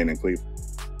would playing in Cleveland.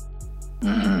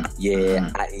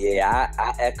 Mm-hmm.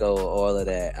 I echo all of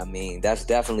that. I mean, that's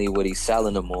definitely what he's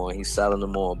selling them on. He's selling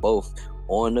them on both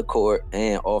on the court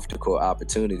and off the court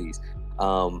opportunities.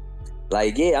 I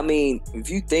mean, if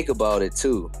you think about it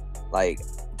too,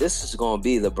 this is going to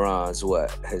be LeBron's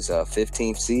his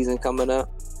 15th season coming up.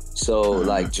 So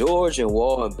like George and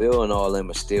Wall and Bill and all them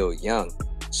are still young.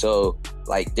 So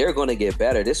like they're gonna get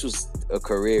better. This was a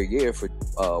career year for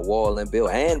Wall and Bill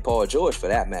and Paul George for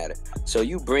that matter. So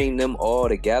you bring them all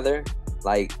together,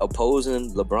 like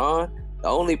opposing LeBron. The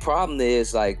only problem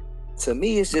is like to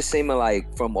me it's just seeming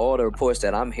like from all the reports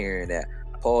that I'm hearing that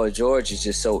Paul George is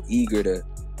just so eager to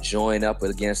join up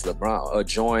against LeBron or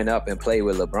join up and play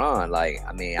with LeBron. Like,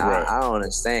 I mean, right. I don't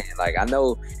understand. Like, I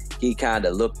know he kind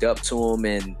of looked up to him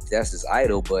and that's his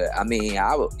idol, but I mean,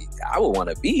 I would want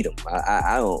to beat him.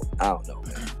 I don't know,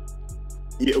 man.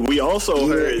 Yeah, we also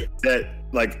heard that,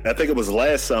 like, I think it was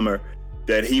last summer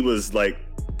that he was like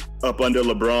up under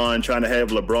LeBron, trying to have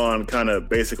LeBron kind of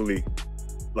basically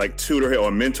like tutor him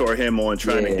or mentor him on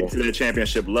trying to get to the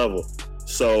championship level.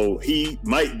 So he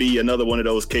might be another one of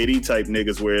those KD type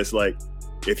niggas where it's like,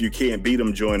 if you can't beat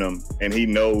him, join him. And he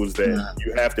knows that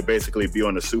you have to basically be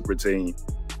on the super team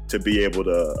to be able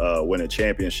to win a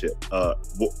championship.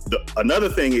 Another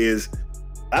thing is,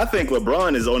 I think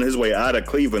LeBron is on his way out of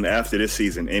Cleveland after this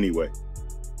season anyway.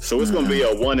 So it's going to be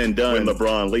a one and done when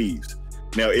LeBron leaves.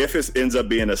 Now, if it ends up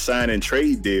being a sign and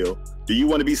trade deal, do you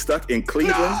want to be stuck in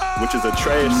Cleveland, which is a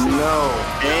trash city? No.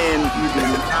 And you do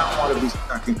not want to be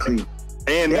stuck in Cleveland.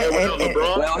 And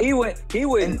LeBron? Well, he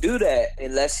wouldn't do that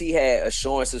unless he had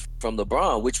assurances from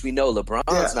LeBron, which we know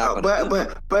LeBron's not going to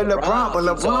do. But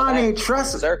LeBron ain't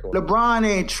trustworthy. LeBron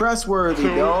ain't trustworthy,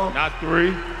 dog. Not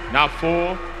 3, not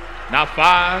 4, not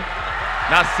 5,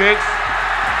 not 6,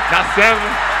 not 7.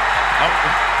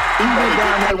 He went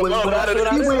down there with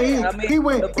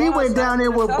he went down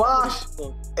there with Bosh,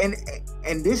 and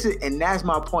that's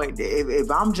my point. If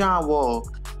I'm John Wall,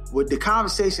 what the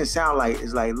conversation sound like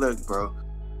is like, look, bro,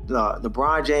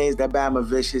 LeBron James, that Bama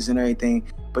vicious and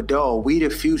everything, but dog, we the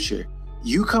future.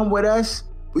 You come with us,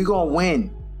 we gonna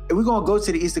win, and we gonna go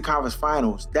to the Eastern Conference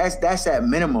Finals. That's at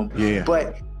minimum. Yeah.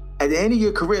 But at the end of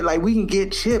your career, like, we can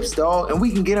get chips, dog, and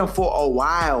we can get them for a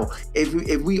while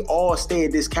if we all stay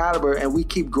at this caliber and we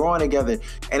keep growing together.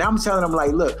 And I'm telling them,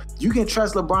 like, look, you can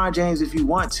trust LeBron James if you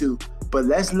want to, but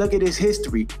let's look at his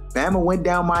history. Bama went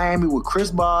down Miami with Chris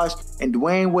Bosh and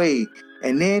Dwayne Wade.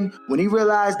 And then when he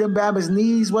realized that Bama's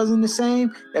knees wasn't the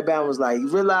same, that Bama was like, he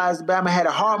realized Bama had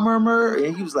a heart murmur,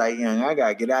 and he was like, yeah, I got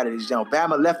to get out of this jump.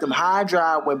 Bama left him high and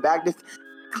dry, went back to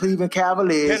Cleveland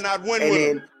Cavaliers. Cannot win and with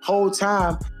then him. Whole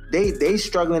time, they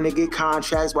struggling to get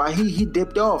contracts while he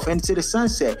dipped off into the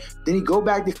sunset. Then he go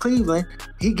back to Cleveland.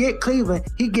 He get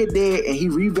there and he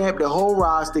revamped the whole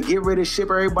roster, get rid of, ship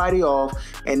everybody off.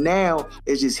 And now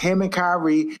it's just him and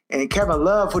Kyrie and Kevin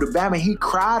Love, who the Bama he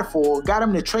cried for, got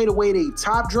him to trade away the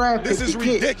top draft pick. This is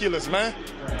ridiculous, man.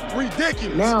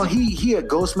 Ridiculous. Now he a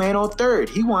ghost man on third.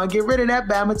 He want to get rid of that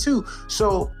Bama too.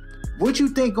 So what you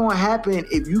think gonna happen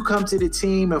if you come to the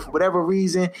team and for whatever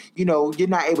reason, you know, you're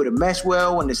not able to mesh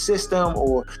well in the system,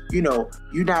 or, you know,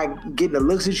 you're not getting the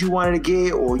looks that you wanted to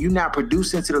get, or you're not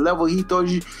producing to the level he thought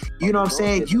you know what I'm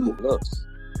saying?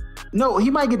 No,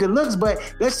 he might get the looks, but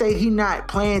let's say he not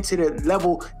playing to the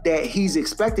level that he's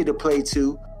expected to play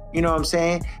to, you know what I'm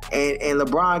saying? And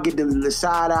LeBron get the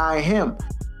side eye him.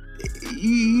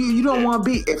 You don't want to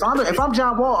be, if I'm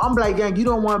John Wall, I'm like, gang, you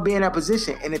don't want to be in that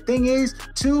position. And the thing is,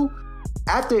 too,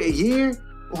 after a year,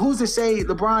 who's to say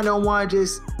LeBron don't want to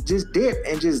just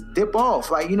dip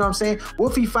off? Like, you know what I'm saying? What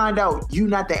if he find out you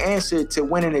not the answer to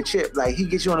winning a chip? Like, he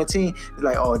gets you on a team, it's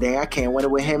like, oh, dang, I can't win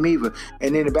it with him either.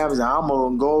 And then the Bama's like, I'm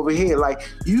going to go over here. Like,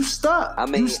 you stuck.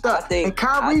 You stuck. And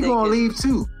Kyrie going to leave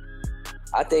too.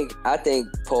 I think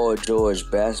Paul George's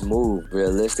best move,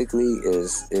 realistically,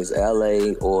 is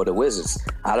LA or the Wizards.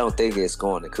 I don't think it's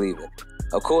going to Cleveland.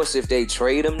 Of course, if they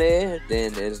trade him there,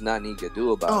 then there's nothing he could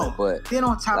do about it. But then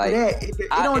on top of that,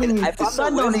 the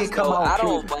sun don't even come out. I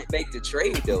don't make the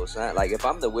trade though, son. Like, if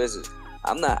I'm the Wizards,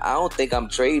 I don't think I'm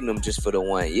trading him just for the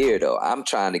 1 year though. I'm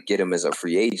trying to get him as a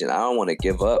free agent. I don't want to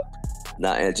give up.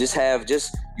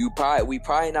 We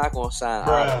probably not gonna sign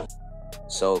out.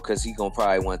 So, because he gonna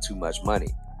probably want too much money.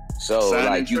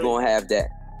 So, you gonna have that.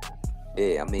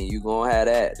 Yeah, I mean, you gonna have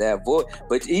that void.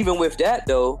 But even with that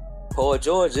though, Paul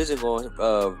George isn't going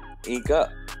to ink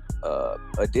up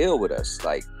a deal with us.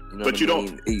 Like, you know, but what I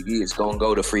mean? He is going to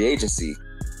go to free agency.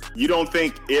 You don't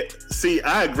think it? See,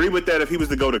 I agree with that if he was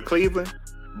to go to Cleveland,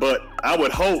 but I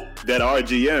would hope that our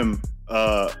GM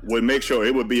would make sure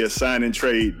it would be a sign and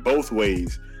trade both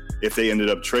ways if they ended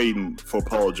up trading for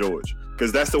Paul George,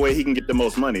 because that's the way he can get the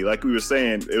most money. Like we were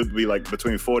saying, it would be like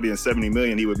between 40 and 70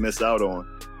 million he would miss out on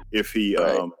if he, you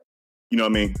know what I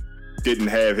mean, didn't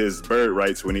have his bird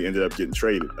rights when he ended up getting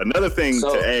traded. Another thing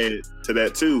to add to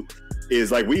that too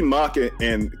is, like, we mock it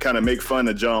and kind of make fun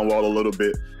of John Wall a little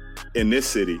bit in this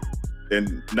city.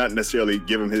 and not necessarily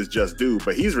give him his just due,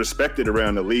 but he's respected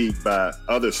around the league by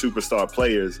other superstar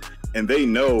players, and they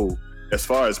know as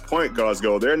far as point guards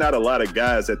go, there are not a lot of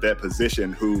guys at that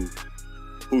position whose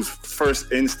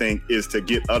first instinct is to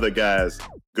get other guys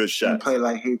good shots. Play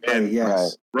like he played,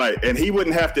 yes. Right. And he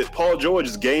wouldn't have to, Paul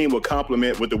George's game would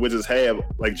complement what the Wizards have,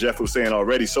 like Jeff was saying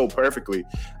already, so perfectly.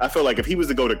 I feel like if he was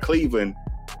to go to Cleveland,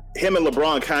 him and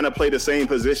LeBron kind of play the same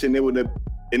position. It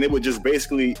would just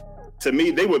basically, to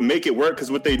me, they would make it work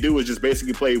because what they do is just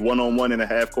basically play one-on-one in a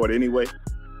half court anyway.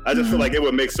 I just feel like it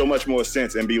would make so much more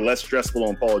sense and be less stressful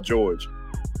on Paul George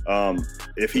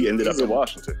if he ended up in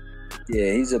Washington.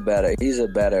 Yeah, he's a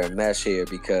better mesh here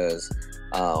because,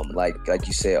 like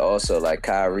you said, also like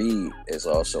Kyrie is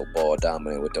also ball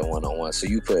dominant with the one-on-one. So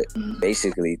you put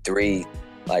basically three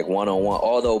like one-on-one.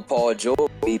 Although Paul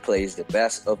George, he plays the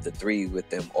best of the three with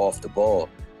them off the ball,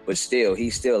 but still,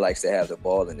 he still likes to have the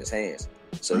ball in his hands.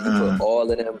 So you put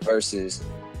all of them versus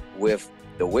with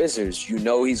the Wizards, you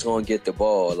know he's going to get the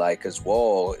ball, like, because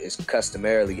Wall is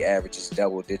customarily averages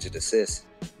double-digit assists.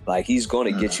 Like, he's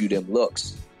going to get you them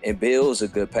looks. And Bill's a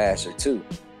good passer, too.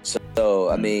 So,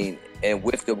 I mean, and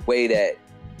with the way that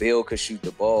Bill could shoot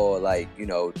the ball, like, you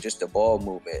know, just the ball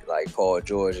movement, like, Paul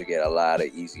George would get a lot of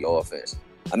easy offense.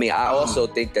 I mean, I also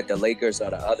think that the Lakers are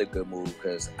the other good move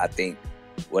because I think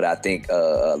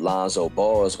Lonzo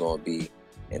Ball is going to be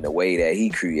in the way that he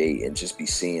create and just be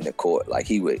seeing the court. Like,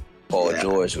 Paul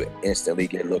George would instantly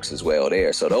get looks as well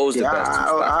there. So those are the best two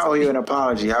spots. I owe you an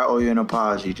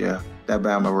apology. Jeff. That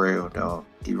Bama real, dog.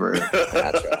 He real.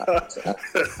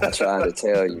 I tried to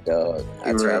tell you, dog.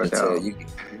 I tried to tell you.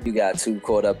 You got too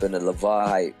caught up in the LeVar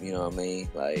hype, you know what I mean?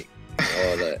 Like,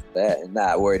 all that and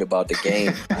not worried about the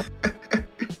game.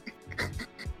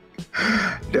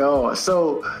 No,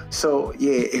 so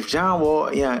yeah, if John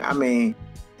Wall, yeah, I mean,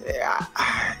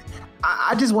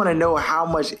 I just want to know how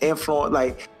much influence,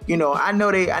 like, you know, I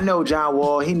know John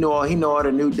Wall, he know all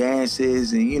the new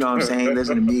dances and, you know what I'm saying,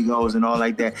 listen to Migos and all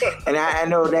like that. And I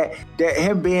know that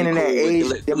him being in that age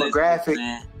demographic,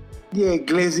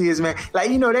 Glizzy is, man. Like,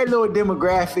 you know, that little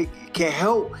demographic can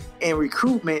help in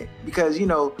recruitment because, you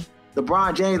know,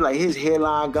 LeBron James, like, his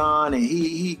hairline gone and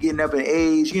he getting up in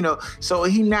age, you know, so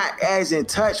he not as in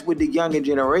touch with the younger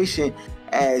generation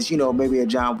as, you know, maybe a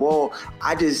John Wall.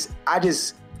 I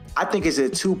think it's a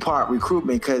two-part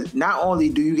recruitment because not only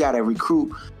do you got to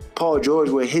recruit Paul George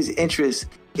where his interest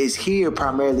is here,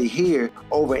 primarily here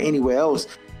over anywhere else,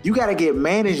 you got to get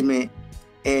management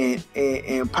and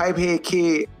Pipehead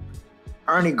Kid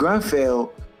Ernie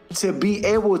Grunfeld to be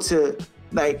able to,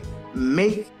 like,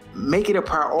 make it a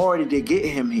priority to get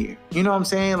him here. You know what I'm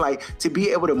saying? Like, to be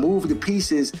able to move the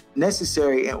pieces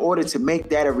necessary in order to make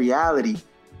that a reality.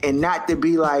 And not to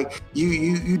be like,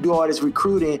 you do all this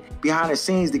recruiting behind the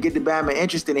scenes to get the Bama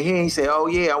interested in here. And he say, oh,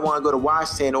 yeah, I want to go to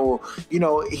Washington. Or, you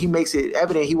know, he makes it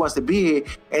evident he wants to be here.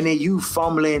 And then you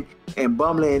fumbling and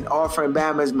bumbling, offering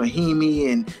Bama's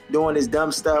Mahimi and doing this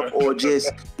dumb stuff, or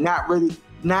just not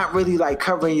really like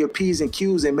covering your P's and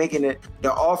Q's and making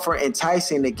the offer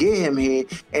enticing to get him here.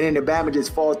 And then the Bama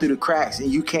just fall through the cracks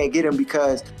and you can't get him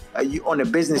because you on the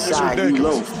business side, you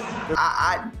loaf.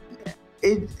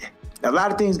 A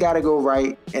lot of things got to go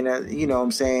right, and you know what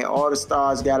I'm saying, all the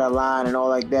stars got to align and all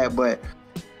like that. But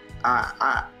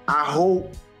I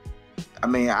hope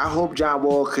John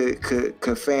Wall could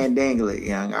fandangle it,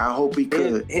 young. I hope he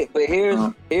could. But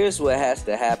here's what has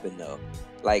to happen though.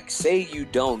 Like, say you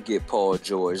don't get Paul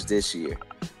George this year,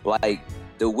 like,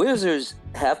 the Wizards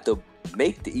have to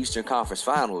make the Eastern Conference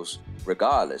Finals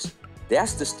regardless.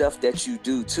 That's the stuff that you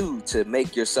do too to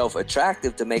make yourself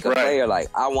attractive, to make a player like,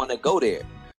 I want to go there.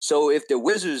 So if the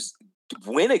Wizards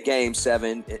win a Game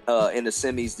 7 in the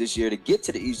semis this year to get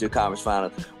to the Eastern Conference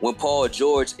Finals, when Paul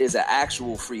George is an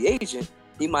actual free agent,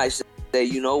 he might say,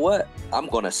 you know what, I'm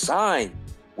going to sign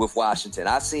with Washington.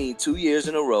 I've seen 2 years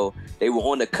in a row. They were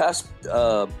on the cusp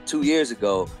 2 years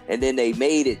ago, and then they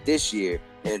made it this year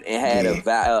and had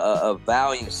a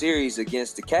valiant series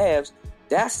against the Cavs.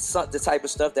 That's the type of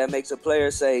stuff that makes a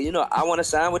player say, you know, I want to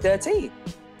sign with that team.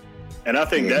 And I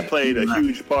think that played a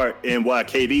huge part in why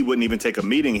KD wouldn't even take a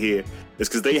meeting here, is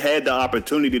because they had the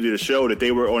opportunity to show that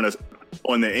they were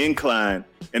on the incline,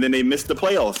 and then they missed the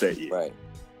playoffs that year. Right.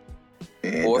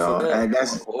 Yeah,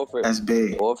 that's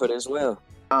big. Horford as well.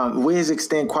 Wiz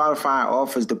extend qualifying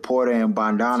offers to Porter and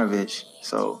Bogdanovich,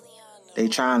 so they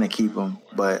trying to keep them,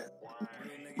 but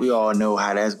we all know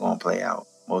how that's going to play out,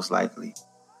 most likely.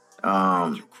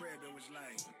 On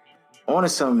to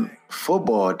some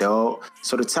football, dog.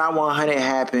 So the top 100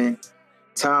 happened.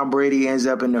 Tom Brady ends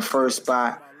up in the first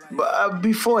spot. But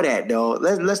before that, dog,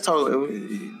 let's talk.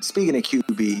 Speaking of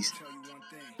QBs,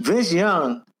 Vince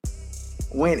Young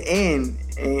went in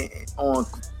on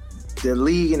the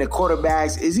league and the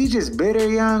quarterbacks, is he just bitter,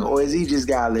 Young, or is he just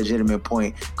got a legitimate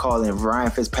point calling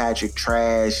Ryan Fitzpatrick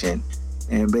trash and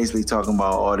basically talking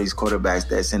about all these quarterbacks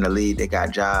that's in the league that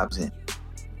got jobs and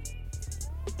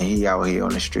he out here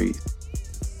on the street?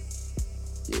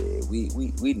 Yeah,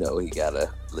 we know he got a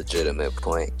legitimate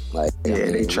point. Like,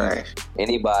 yeah, they trash.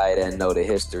 Anybody that know the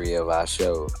history of our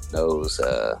show knows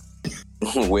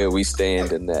where we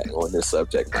stand in that on this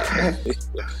subject matter.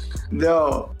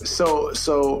 No,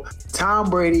 so Tom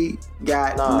Brady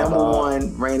got number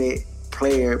one rated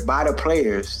player by the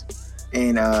players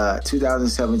in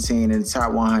 2017 in the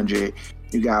top 100.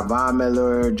 You got Von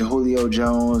Miller, Julio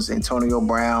Jones, Antonio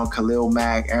Brown, Khalil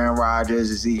Mack, Aaron Rodgers,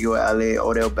 Ezekiel Elliott,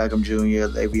 Odell Beckham Jr.,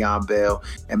 Le'Veon Bell,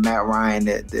 and Matt Ryan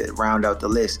that round out the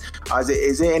list.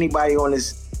 Is there anybody on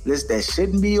this list that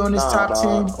shouldn't be on this top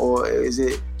 10, or is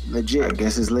it legit? I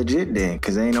guess it's legit then,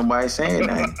 because ain't nobody saying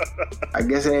that. I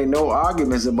guess there ain't no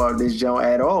arguments about this joint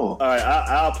at all. All right,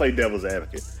 I'll play devil's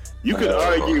advocate. You could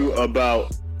argue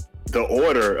about the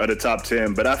order of the top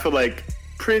 10, but I feel like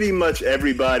pretty much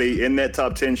everybody in that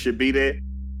top 10 should be there.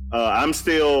 I'm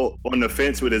still on the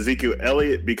fence with Ezekiel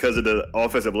Elliott because of the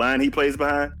offensive line he plays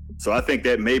behind. So I think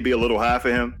that may be a little high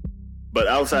for him. But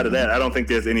outside of that, I don't think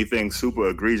there's anything super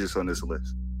egregious on this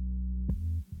list.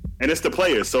 And it's the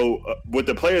players. So with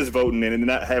the players voting in and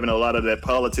not having a lot of that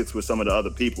politics with some of the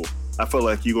other people, I feel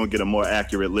like you're going to get a more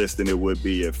accurate list than it would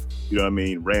be if, you know what I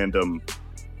mean, random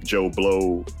Joe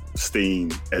Blow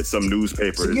Steen at some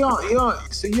newspaper. So you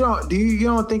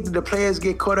don't think that the players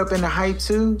get caught up in the hype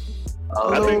too? Oh,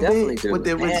 a little bit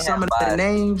do. with some of the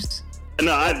names.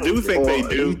 No, I do think they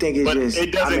do. You think it's but just,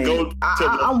 it doesn't go to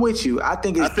I'm with you. I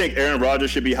think Aaron Rodgers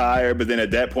should be higher, but then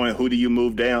at that point, who do you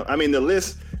move down? I mean, the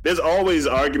list, there's always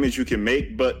arguments you can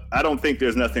make, but I don't think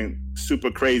there's nothing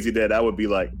super crazy that I would be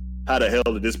like, how the hell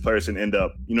did this person end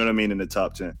up, you know what I mean, in the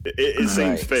top 10? It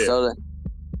seems fair.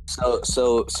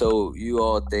 So you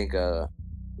all think,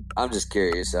 I'm just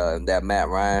curious, that Matt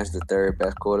Ryan's the third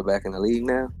best quarterback in the league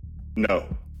now? No,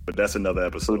 but that's another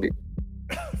episode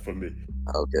for me.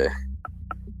 Okay.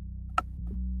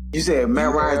 You said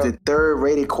Matt Ryan's the third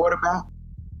rated quarterback?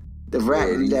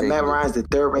 Matt Ryan's the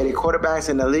third rated quarterbacks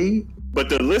in the league? But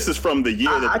the list is from the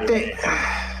year that I think.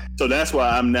 So that's why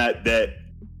I'm not that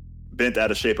bent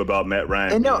out of shape about Matt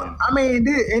Ryan. And no, I mean,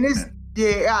 and it's.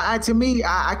 Yeah, to me,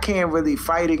 I can't really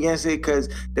fight against it because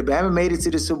the Bama made it to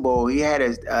the Super Bowl. He had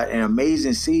an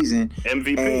amazing season.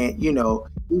 MVP. And, even though,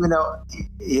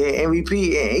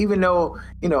 MVP, and even though,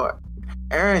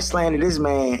 Aaron slandered this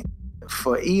man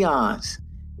for eons.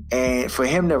 And for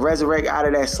him to resurrect out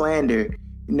of that slander,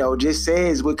 just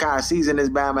says what kind of season this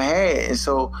Bama had. And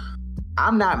so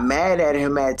I'm not mad at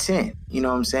him at 10. You know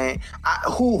what I'm saying?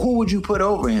 Who would you put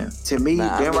over him? To me,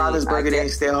 Ben Roethlisberger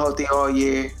didn't stay healthy all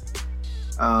year.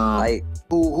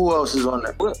 Who else is on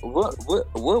there?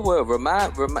 What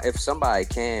remind if somebody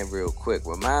can real quick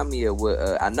remind me of what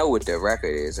I know what their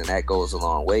record is, and that goes a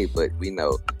long way, but we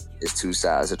know it's two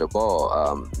sides of the ball.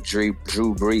 Drew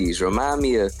Brees, remind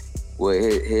me of what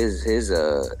his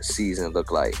season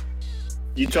looked like.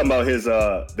 You talking about his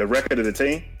the record of the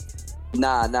team?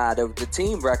 Nah, the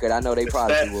team record. I know they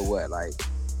probably were what, like,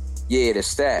 the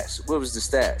stats. What was the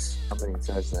stats? How many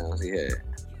touchdowns he had?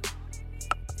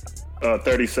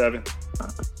 37.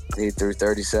 He threw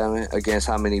 37 against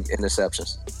how many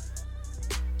interceptions?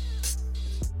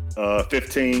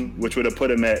 15, which would have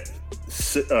put him at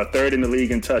third in the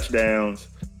league in touchdowns.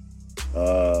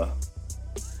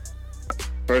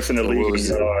 First in the league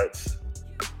in yards.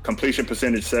 Completion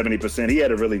percentage 70%. He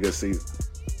had a really good season.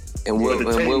 And what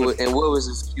was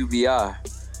his QBR?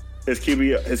 His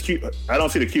QBR, I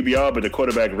don't see the QBR, but the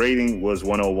quarterback rating was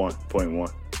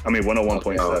 101.1. I mean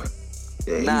 101.7.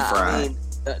 Yeah, I mean,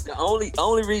 the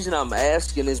only reason I'm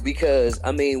asking is because,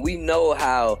 I mean, we know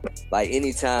how, like,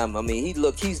 anytime, I mean,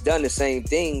 he's done the same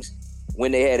things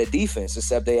when they had a defense,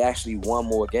 except they actually won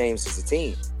more games as a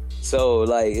team. So,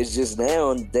 like, it's just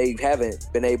now they haven't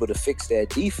been able to fix that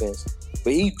defense,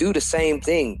 but he do the same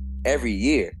thing every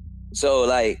year. So,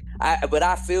 like,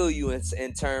 I feel you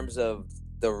in terms of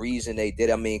the reason they did.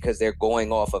 I mean, because they're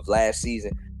going off of last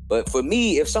season. But for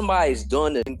me, if somebody's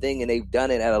doing the same thing and they've done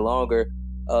it at a longer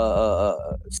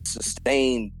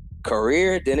sustained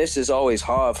career, then it's just always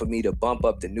hard for me to bump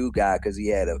up the new guy because he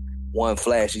had one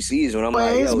flashy season. I'm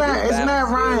like, is Matt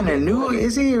Ryan a new?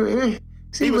 Is he really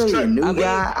a new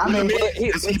guy? I mean,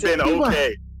 he's been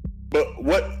okay. But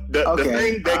the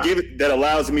thing that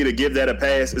allows me to give that a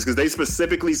pass is because they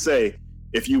specifically say,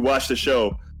 if you watch the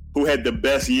show, who had the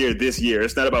best year this year.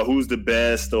 It's not about who's the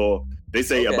best or They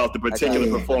say about the particular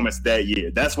performance that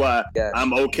year. That's why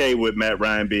I'm okay with Matt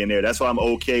Ryan being there. That's why I'm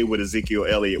okay with Ezekiel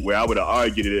Elliott, where I would have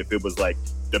argued it if it was like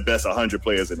the best 100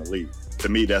 players in the league. To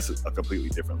me, that's a completely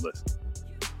different list.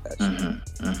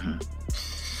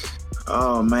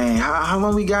 Oh, man. How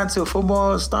long we got until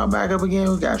football start back up again?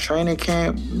 We got training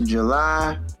camp in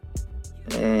July.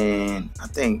 And I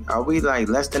think, are we like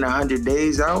less than 100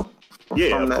 days out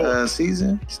from the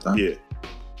season stuff? Yeah.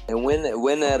 And when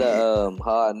that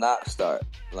Hard Knocks start?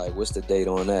 Like, what's the date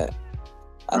on that?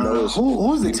 I know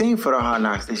who's the team for the Hard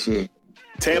Knocks this year?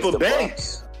 Tampa Bay.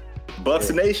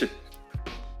 Bucks Nation.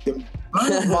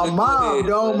 My mom,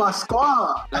 yo, my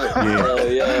squad. My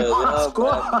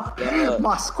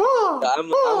squad. I'm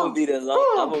gonna be the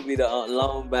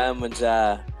lone Bama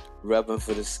guy repping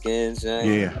for the Skins,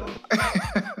 yeah.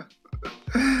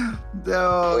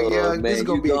 This is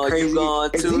gonna be crazy. You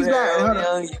going too,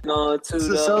 Young? You going too?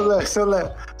 So look. So this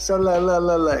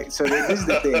is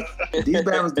the thing. These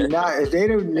Bama's do not. If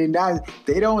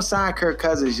they don't sign Kirk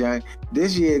Cousins, Young.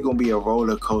 This year is gonna be a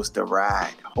roller coaster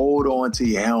ride. Hold on to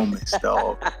your helmets,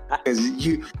 dog. Because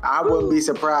I wouldn't be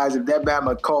surprised if that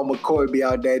Bama Colt McCoy be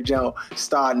out there, Joe,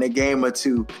 starting a game or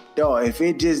two. Dog, if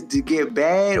it just get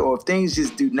bad or if things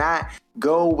just do not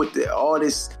go with all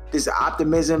this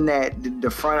optimism that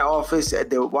the front office at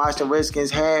the Washington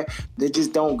Redskins have, they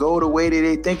just don't go the way that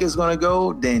they think it's going to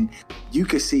go, then you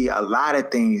could see a lot of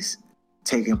things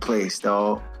taking place,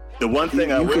 dog. The one thing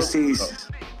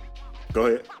Go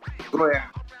ahead.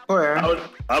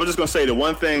 I was just going to say the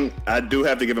one thing I do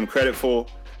have to give him credit for,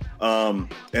 and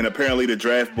apparently the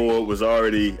draft board was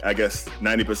already, I guess,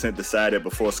 90% decided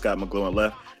before Scott McCloughan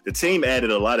left. The team added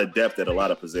a lot of depth at a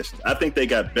lot of positions. I think they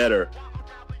got better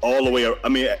all the way. I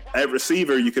mean, at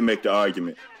receiver, you can make the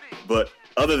argument. But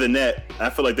other than that, I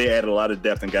feel like they added a lot of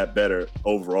depth and got better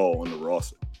overall on the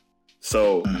roster.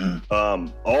 So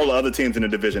all the other teams in the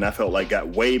division, I felt like got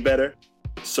way better.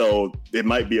 So it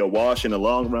might be a wash in the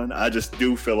long run. I just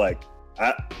do feel like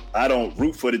I don't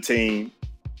root for the team,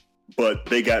 but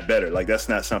they got better. Like, that's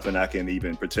not something I can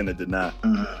even pretend to deny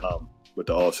with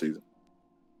the offseason.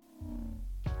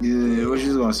 Yeah, what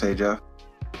you gonna say, Jeff?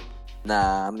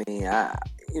 Nah, I mean, I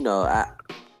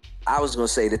was gonna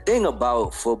say the thing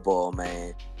about football,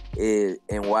 man, is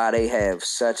and why they have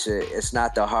it's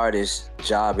not the hardest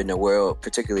job in the world,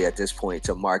 particularly at this point,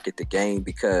 to market the game,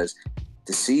 because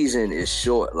the season is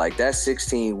short. Like, that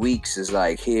 16 weeks is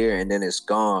like here and then it's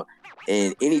gone.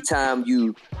 And anytime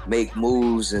you make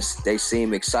moves and they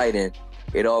seem exciting,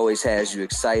 it always has you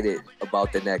excited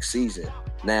about the next season.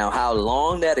 Now, how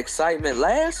long that excitement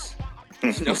lasts,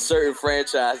 certain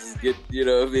franchises get,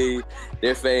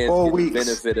 their fans 4 weeks. The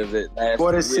benefit of it.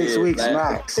 4 to 6 weeks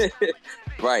max.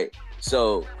 Right.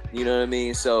 So, you know what I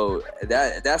mean? So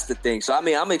that's the thing. So, I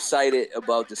mean, I'm excited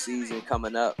about the season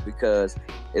coming up because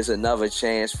it's another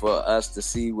chance for us to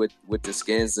see what the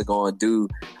Skins are going to do,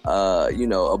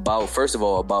 first of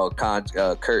all, about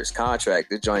Kurt's contract.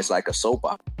 The joint's like a soap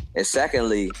opera. And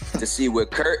secondly, to see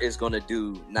what Kurt is going to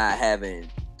do not having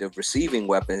the receiving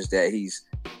weapons that he's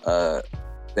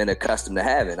been accustomed to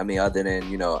having. I mean, other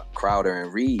than, Crowder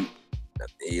and Reed,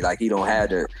 he don't have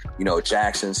the,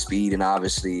 Jackson speed and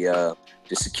obviously the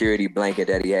security blanket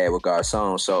that he had with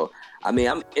Garcon. So, I mean,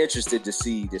 I'm interested to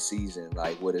see the season,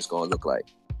 like what it's going to look like.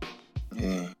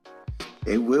 Yeah,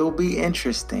 it will be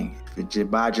interesting.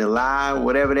 By July,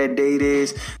 whatever that date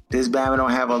is, this Bama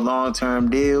don't have a long-term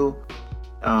deal.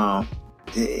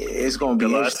 It's going to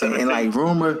be interesting.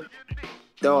 17th.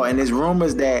 And and there's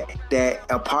rumors that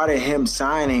a part of him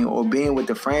signing or being with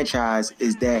the franchise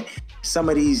is that some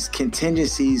of these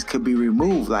contingencies could be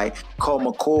removed, like Colt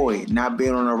McCoy not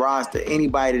being on the roster,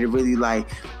 anybody to really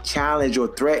challenge or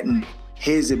threaten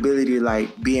his ability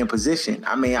to be in position.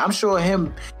 I mean, I'm sure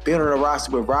him being on the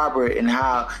roster with Robert and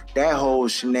how that whole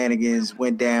shenanigans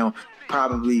went down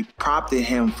probably prompted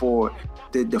him for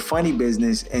the funny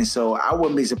business. And so I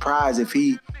wouldn't be surprised if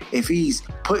he's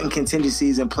putting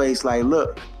contingencies in place, like,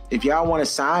 look, if y'all want to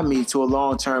sign me to a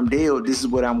long-term deal, this is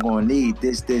what I'm going to need,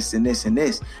 this, and this, and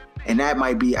this. And that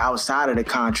might be outside of the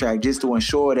contract just to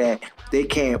ensure that they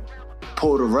can't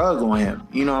pull the rug on him.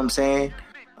 You know what I'm saying?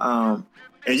 And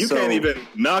you can't even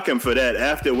knock him for that.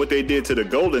 After what they did to the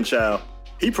Golden Child,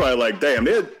 he probably like, damn,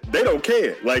 they don't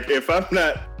care. Like, if I'm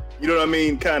not, you know what I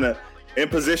mean, kind of in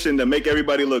position to make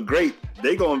everybody look great,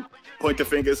 they going to point the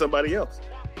finger at somebody else.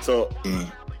 So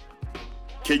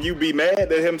can you be mad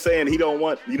at him saying he don't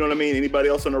want, you know what I mean, anybody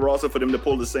else on the roster for them to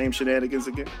pull the same shenanigans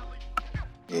again?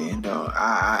 Yeah, no,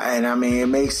 I mean, it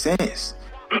makes sense.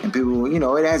 And people,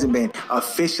 it hasn't been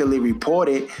officially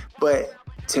reported, but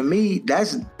to me,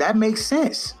 that makes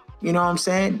sense. You know what I'm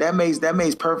saying? That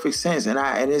makes perfect sense.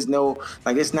 And it's no,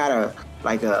 like, it's not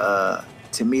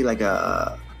to me, like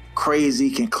a crazy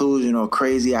conclusion or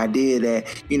crazy idea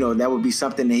that, you know, that would be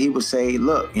something that he would say,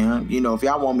 look, you know, if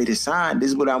y'all want me to sign, this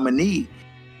is what I'm gonna need,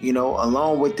 you know,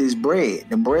 along with this bread,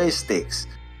 the breadsticks,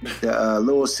 the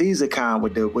Little Caesar kind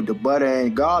with the butter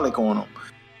and garlic on them.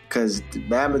 Cause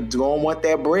Bama's gonna want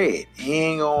that bread. He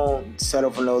ain't gonna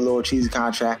settle for no little cheesy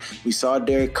contract. We saw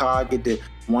Derek Carr get the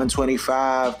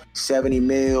 125, 70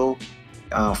 mil,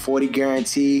 40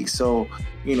 guaranteed. So,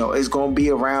 you know, it's going to be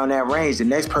around that range. The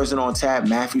next person on tap,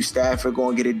 Matthew Stafford,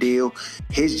 going to get a deal.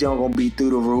 His jump going to be through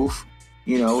the roof,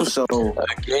 you know, so.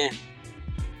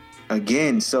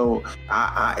 Again, so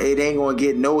it ain't going to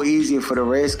get no easier for the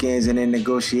Redskins in their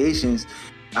negotiations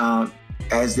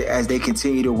as they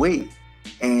continue to wait.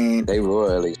 And they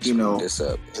royally, you know, this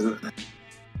up.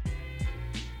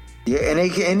 Yeah,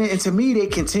 and to me, they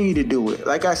continue to do it.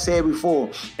 Like I said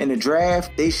before, in the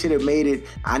draft, they should have made it.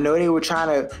 I know they were trying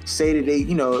to say that they,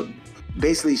 you know,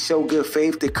 basically show good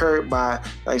faith to Kurt by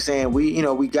like saying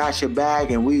we got your back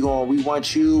and we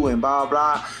want you and blah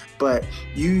blah. But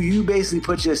you basically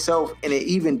put yourself in an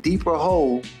even deeper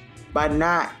hole by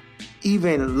not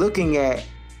even looking at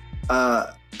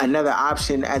another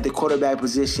option at the quarterback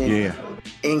position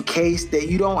in case that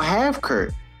you don't have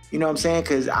Kurt. You know what I'm saying?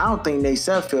 Because I don't think Nate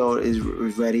Sudfeld is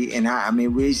ready. And I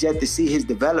mean, we're yet to see his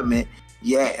development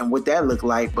yet and what that look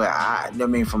like. But I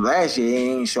mean, from last year,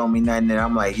 he ain't showing me nothing that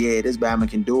I'm like, yeah, this Batman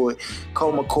can do it.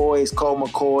 Colt McCoy is Colt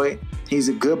McCoy. He's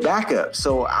a good backup.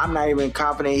 So I'm not even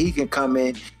confident he can come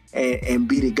in and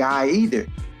be the guy either.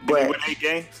 But he win 8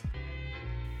 games?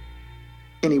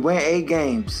 And he win 8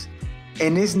 games.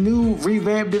 In this new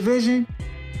revamped division,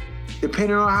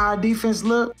 depending on how our defense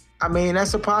look, I mean,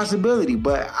 that's a possibility,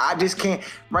 but I just can't.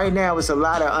 Right now, it's a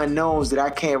lot of unknowns that I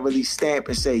can't really stamp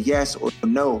and say yes or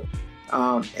no.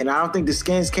 And I don't think the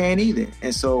Skins can either.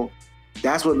 And so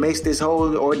that's what makes this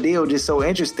whole ordeal just so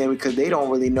interesting because they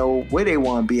don't really know where they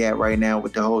want to be at right now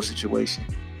with the whole situation.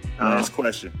 Last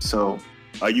question. So,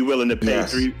 are you willing to pay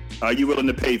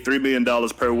 $3 million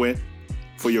per win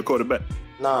for your quarterback?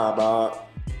 Nah, dog.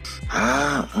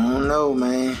 I don't know,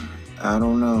 man. I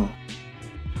don't know.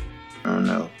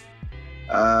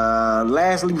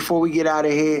 Lastly, before we get out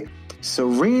of here,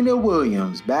 Serena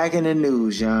Williams back in the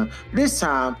news, young. This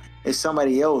time it's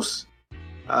somebody else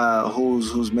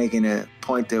who's making a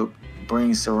point to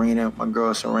bring Serena, my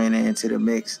girl Serena, into the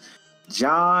mix.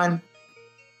 John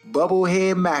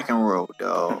Bubblehead McEnroe,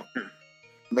 dog,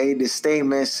 made the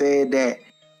statement, said that,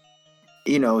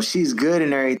 you know, she's good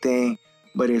and everything,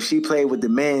 but if she played with the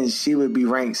men, she would be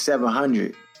ranked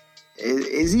 700.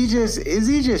 Is he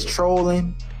just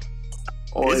trolling?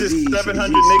 Or is it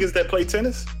 700 niggas that play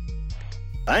tennis?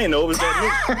 I ain't know it was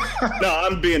that nigga. No,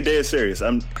 I'm being dead serious.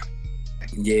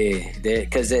 Yeah,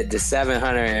 because the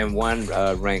 701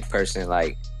 ranked person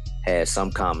like had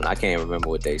some comment. I can't remember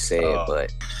what they said,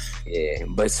 but yeah.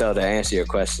 But so to answer your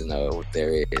question though,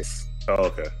 there is. Oh,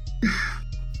 okay.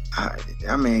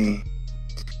 I mean,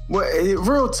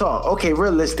 real talk. Okay,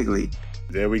 realistically,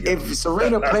 there we go. If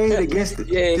Serena played against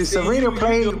Serena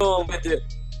played.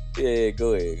 Yeah,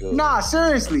 go ahead. Nah,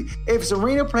 seriously. If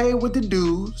Serena played with the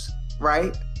dudes,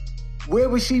 right, where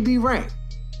would she be ranked?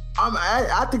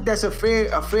 I think that's a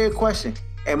fair question.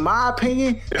 In my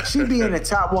opinion, she'd be in the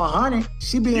top 100.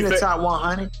 She'd be in the top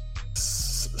 100.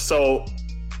 So,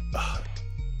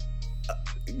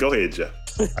 go ahead, Jeff.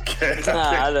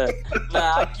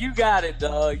 Nah, you got it,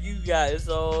 dog. You got it. It's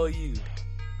all you.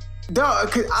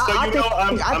 Dog,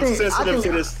 I'm sensitive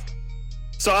to this.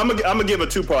 So I'm gonna give a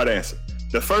 2-part answer.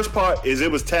 The first part is it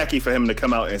was tacky for him to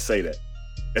come out and say that,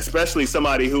 especially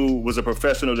somebody who was a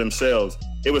professional themselves.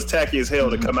 It was tacky as hell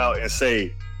to come out and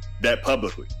say that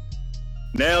publicly.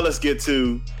 Now let's get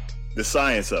to the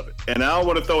science of it. And I don't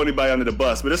want to throw anybody under the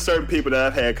bus, but there's certain people that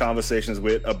I've had conversations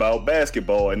with about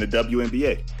basketball and the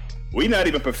WNBA. We're not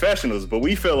even professionals, but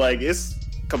we feel like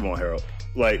come on, Harold.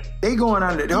 Like, they going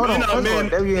under. Men are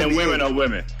men and women are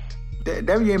women. The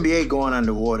WNBA going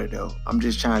underwater though. I'm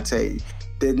just trying to tell you.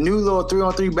 The new little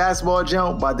 3-on-3 basketball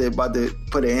jump about to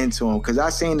put an end to them because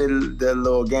I seen the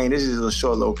little game. This is a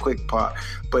short little quick part,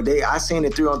 but I seen the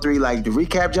 3-on-3 like the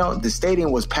recap jump. The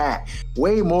stadium was packed,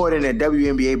 way more than a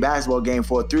WNBA basketball game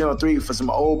for a 3-on-3 for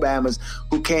some old Bammers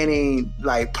who can't even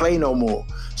like play no more.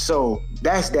 So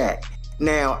that's that.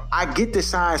 Now I get the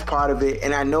science part of it,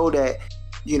 and I know that,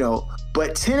 you know,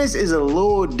 but tennis is a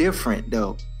little different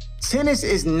though. Tennis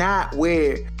is not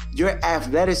where your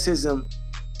athleticism,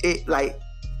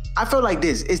 I feel like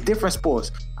this. It's different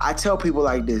sports. I tell people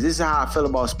like this. This is how I feel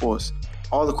about sports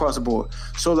all across the board.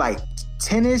 So like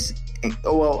tennis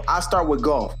Well, I'll start with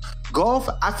golf. Golf,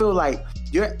 I feel like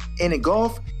you're in a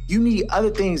golf, you need other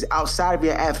things outside of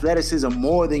your athleticism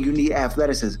more than you need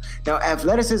athleticism. Now,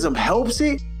 athleticism helps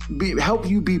help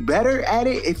you be better at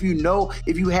it if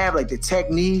you have like the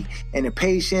technique and the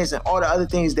patience and all the other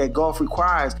things that golf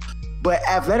requires. But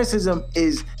athleticism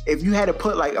is, if you had to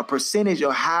put like a percentage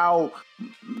of how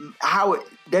it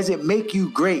does it make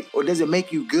you great or does it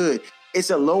make you good, it's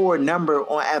a lower number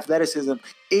on athleticism.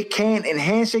 It can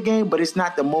enhance your game, but it's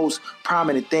not the most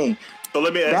prominent thing. So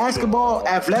let me ask basketball,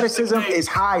 athleticism is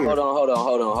higher. Hold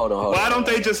on. Why don't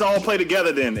they just all play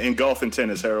together then in golf and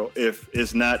tennis, Harold? If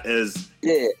it's not as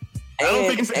I don't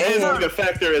think it's as big a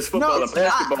factor as football and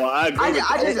basketball. I agree with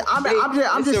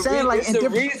that. I'm just saying, like,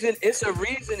 it's a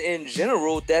reason in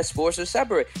general that sports are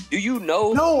separate. Do you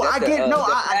know? No, I get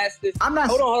fastest, I'm not.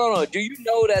 Hold on. Do you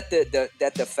know that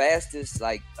the fastest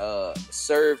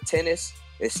serve tennis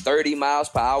is 30 miles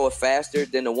per hour faster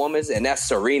than the women's, and that's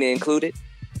Serena included?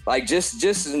 Like just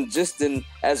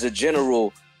as a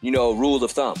general, rule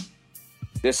of thumb,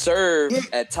 the serve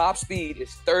at top speed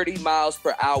is 30 miles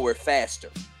per hour faster.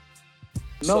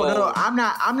 No, I'm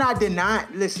not denying.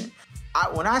 Listen,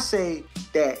 when I say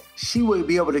that she would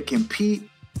be able to compete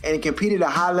at a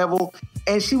high level,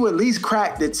 and she would at least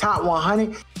crack the top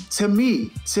 100, to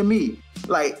me,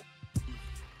 like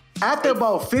after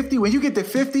about 50, when you get to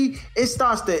 50, it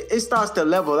starts to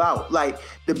level out. Like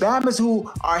the bammers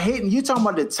who are hitting, you talking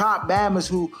about the top bammers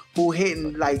who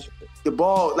hitting like the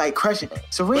ball like crushing.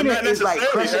 Serena is like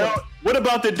crushing. What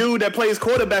about the dude that plays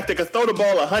quarterback that can throw the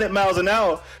ball 100 miles an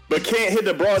hour but can't hit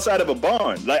the broadside of a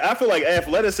barn? Like, I feel like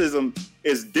athleticism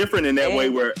is different in that way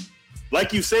where,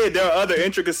 like you said, there are other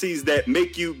intricacies that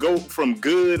make you go from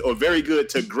good or very good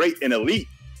to great and elite.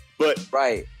 But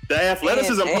the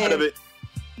athleticism part of it,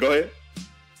 go ahead.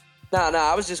 No,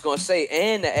 I was just going to say,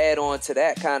 and to add on to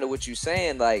that, kind of what you're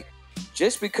saying, like,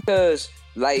 just because,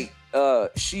 like,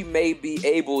 she may be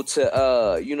able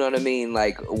to, you know what I mean,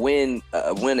 like win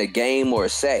a game or a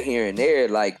set here and there.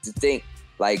 Like to think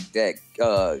like that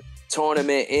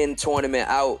tournament in, tournament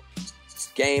out,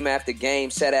 game after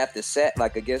game, set after set,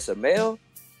 like against a male,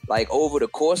 like over the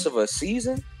course of a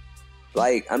season.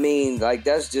 Like, I mean, like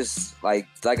that's just like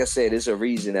I said, there's a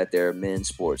reason that there are men's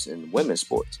sports and women's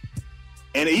sports.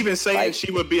 And even saying she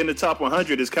would be in the top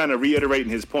 100 is kind of reiterating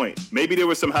his point. Maybe there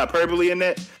was some hyperbole in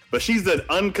that, but she's the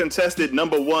uncontested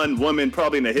number one woman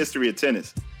probably in the history of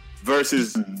tennis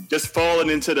versus just falling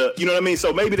into the, you know what I mean?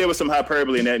 So maybe there was some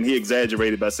hyperbole in that and he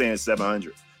exaggerated by saying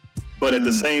 700. But at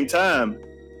the same time,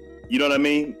 you know what I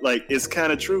mean? Like, it's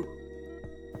kind of true.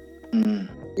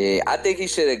 Yeah, I think he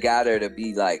should have got her to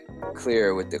be like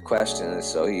clear with the question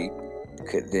so he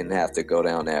didn't have to go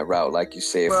down that route, like you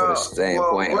said, for the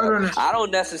standpoint.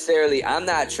 I'm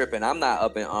not tripping. I'm not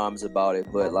up in arms about it,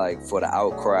 but like for the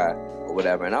outcry or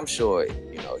whatever. And I'm sure,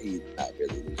 he's not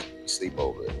really losing sleep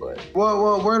over it. But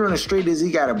word on the street is he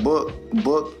got a book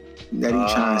that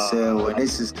he trying to sell, and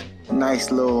this is a nice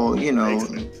little,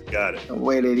 got it.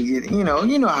 way that he get, you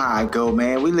know how I go,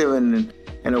 man. We live in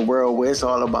a world where it's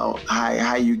all about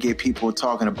how you get people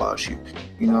talking about you.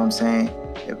 You know what I'm saying?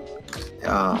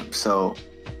 So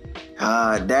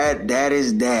that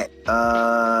is that.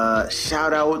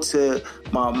 Shout out to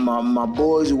my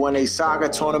boys who won a soccer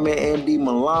tournament, MD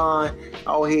Milan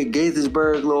out here,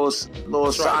 Gaithersburg, little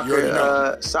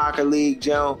soccer league,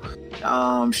 Joe.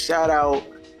 Shout out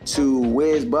to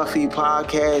Where's Buffy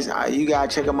podcast. You gotta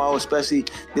check them out, especially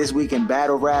this week in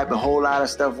battle rap. A whole lot of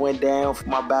stuff went down for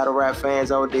my battle rap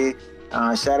fans out there.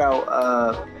 Shout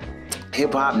out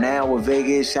Hip Hop Now with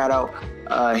Vegas. Shout out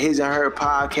His and Her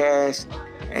podcast,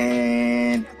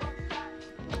 and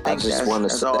I just want to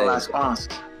say, all our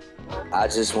sponsors. I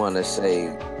just want to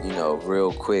say,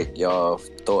 real quick, y'all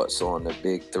thoughts on the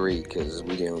big three, because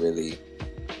we didn't really,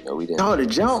 the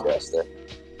jump. That.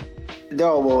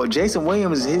 No, well, Jason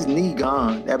Williams, his knee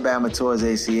gone. That Bama tore his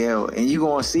ACL, and you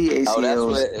gonna see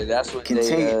ACLs. That's what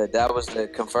continue. That was the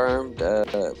confirmed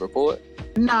report.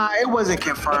 Nah, it wasn't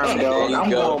confirmed though. I'm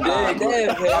going by my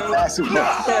basketball.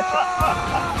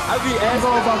 I'm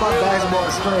going by my basketball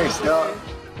experience, dog.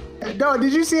 Dog,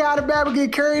 did you see how the Bama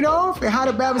get carried off and how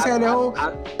the Bama's had their whole?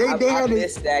 I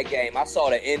missed that game. I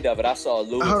saw the end of it. I saw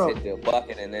Lewis hit the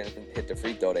bucket and then hit the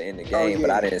free throw to end the game,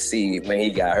 but I didn't see when he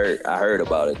got hurt. I heard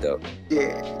about it though.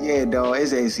 Yeah, dog.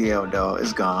 It's ACL, dog.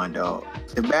 It's gone, dog.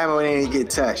 The Bama didn't get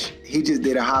touched. He just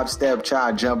did a hop, step,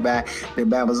 child, jump back. The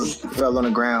Bama fell on the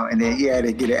ground, and then he had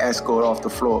to get an escort off the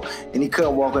floor, and he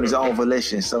couldn't walk on his own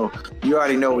volition. So you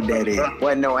already know what that is.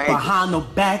 Wasn't no ankle. Behind the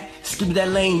back, skip that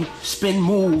lane, spin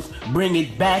move, bring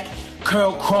it back.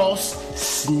 curl cross,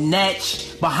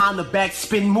 snatch, behind the back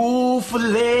spin move for the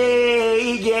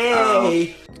leg, yeah.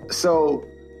 So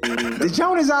the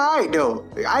Jonas is all right though.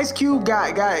 Ice Cube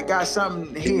got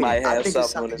something here. He might have it's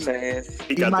something on his hands.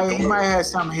 He might have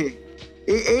something here.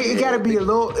 It got to be a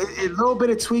little bit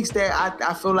of tweaks that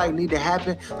I feel like need to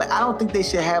happen. Like I don't think they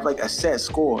should have like a set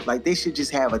score. Like they should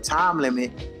just have a time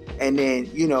limit, and then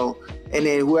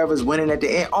whoever's winning at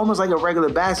the end, almost like a regular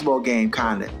basketball game,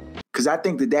 kind of. Because I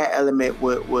think that element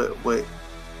would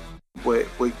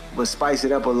spice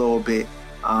it up a little bit.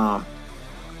 But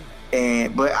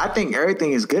I think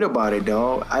everything is good about it,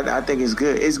 dog. I think it's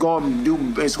good. It's going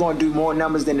to do more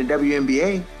numbers than the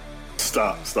WNBA.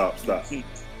 Stop.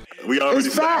 We already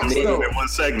started in one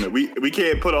segment. We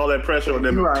can't put all that pressure on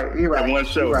them. You're right. In one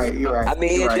show. You're right. I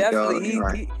mean,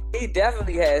 he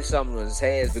definitely has something on his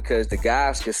hands because the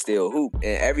guys can still hoop,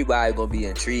 and everybody gonna be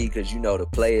intrigued because the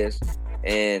players,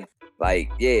 and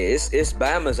it's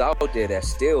Bama's out there that's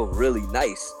still really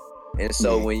nice, and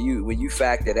so when you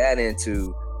factor that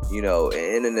into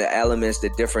and in the elements, the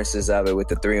differences of it with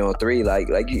the 3-on-3,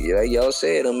 like y'all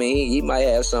said, I mean, he might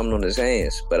have something on his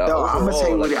hands, but overall, I'm gonna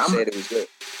say it was good.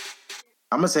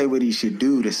 I'm gonna say what he should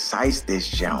do to size this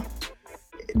jump.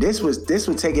 This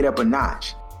would take it up a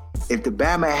notch. If the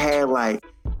Bama had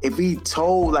if he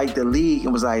told the league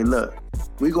and was like, look,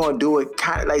 we're gonna do it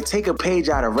kind of like take a page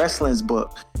out of wrestling's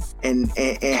book and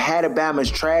had the Bama's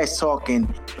trash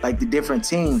talking the different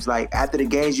teams. Like after the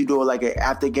games, you do an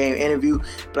after game interview,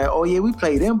 like, oh yeah, we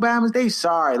played them Bamas, they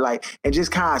sorry, and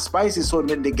just kind of spice it so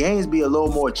that the games be a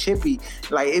little more chippy.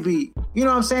 It be, you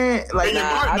know what I'm saying?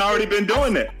 Martin already been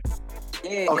doing that.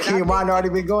 Yeah, okay, mine already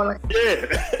been going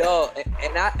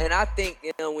and I think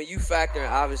when you factor in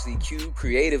obviously Q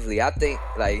creatively, I think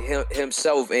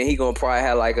himself, and he gonna probably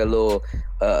have a little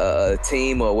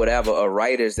team or whatever of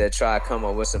writers that try to come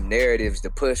up with some narratives to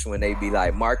push when they be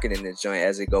marketing the joint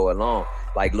as it go along,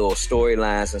 little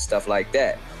storylines and stuff like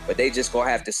that. But they just gonna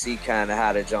have to see kind of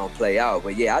how the joint play out.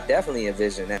 But yeah, I definitely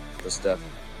envision that for stuff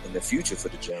in the future for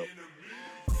the joint.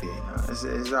 Yeah, it's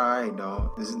all right,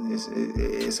 though.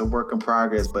 It's a work in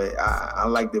progress, but I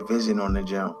like the vision on the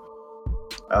jump.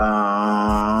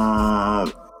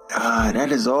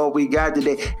 That is all we got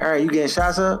today. Aaron, you getting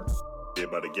shots up? Yeah,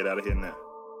 about to get out of here now.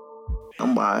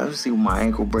 I'm about to see where my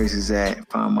ankle brace is at.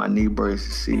 Find my knee brace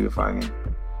to see if I can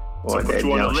order that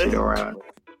jump shit around.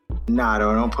 Nah,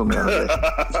 don't put me on the list.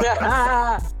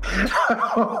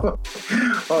 Hold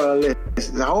on,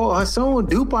 listen. Soon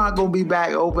DuPont gonna be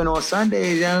back open on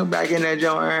Sundays, young. Back in that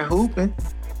joint and hooping.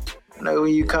 When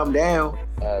you come down.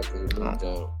 Yeah,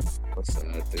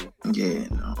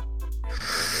 no.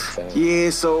 Yeah,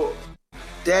 so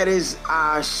that is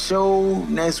our show.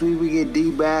 Next week we get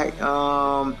D back.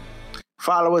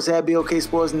 Follow us at BOK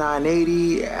Sports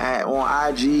 980 on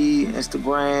IG,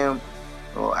 Instagram.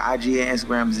 Or IG and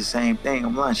Instagram is the same thing.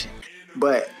 I'm lunching.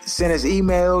 But send us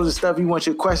emails and stuff. You want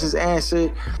your questions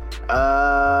answered.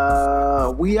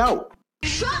 We out.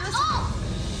 Shut up!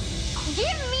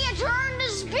 Give me a turn to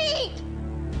speak!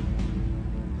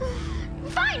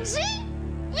 Fine, see?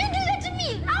 You do that to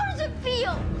me. How does it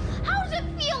feel? How does it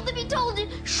feel to be told to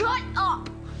shut up?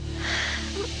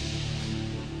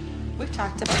 We've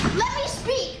talked about it. Let me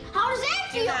speak. How does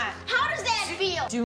that feel? How does that feel?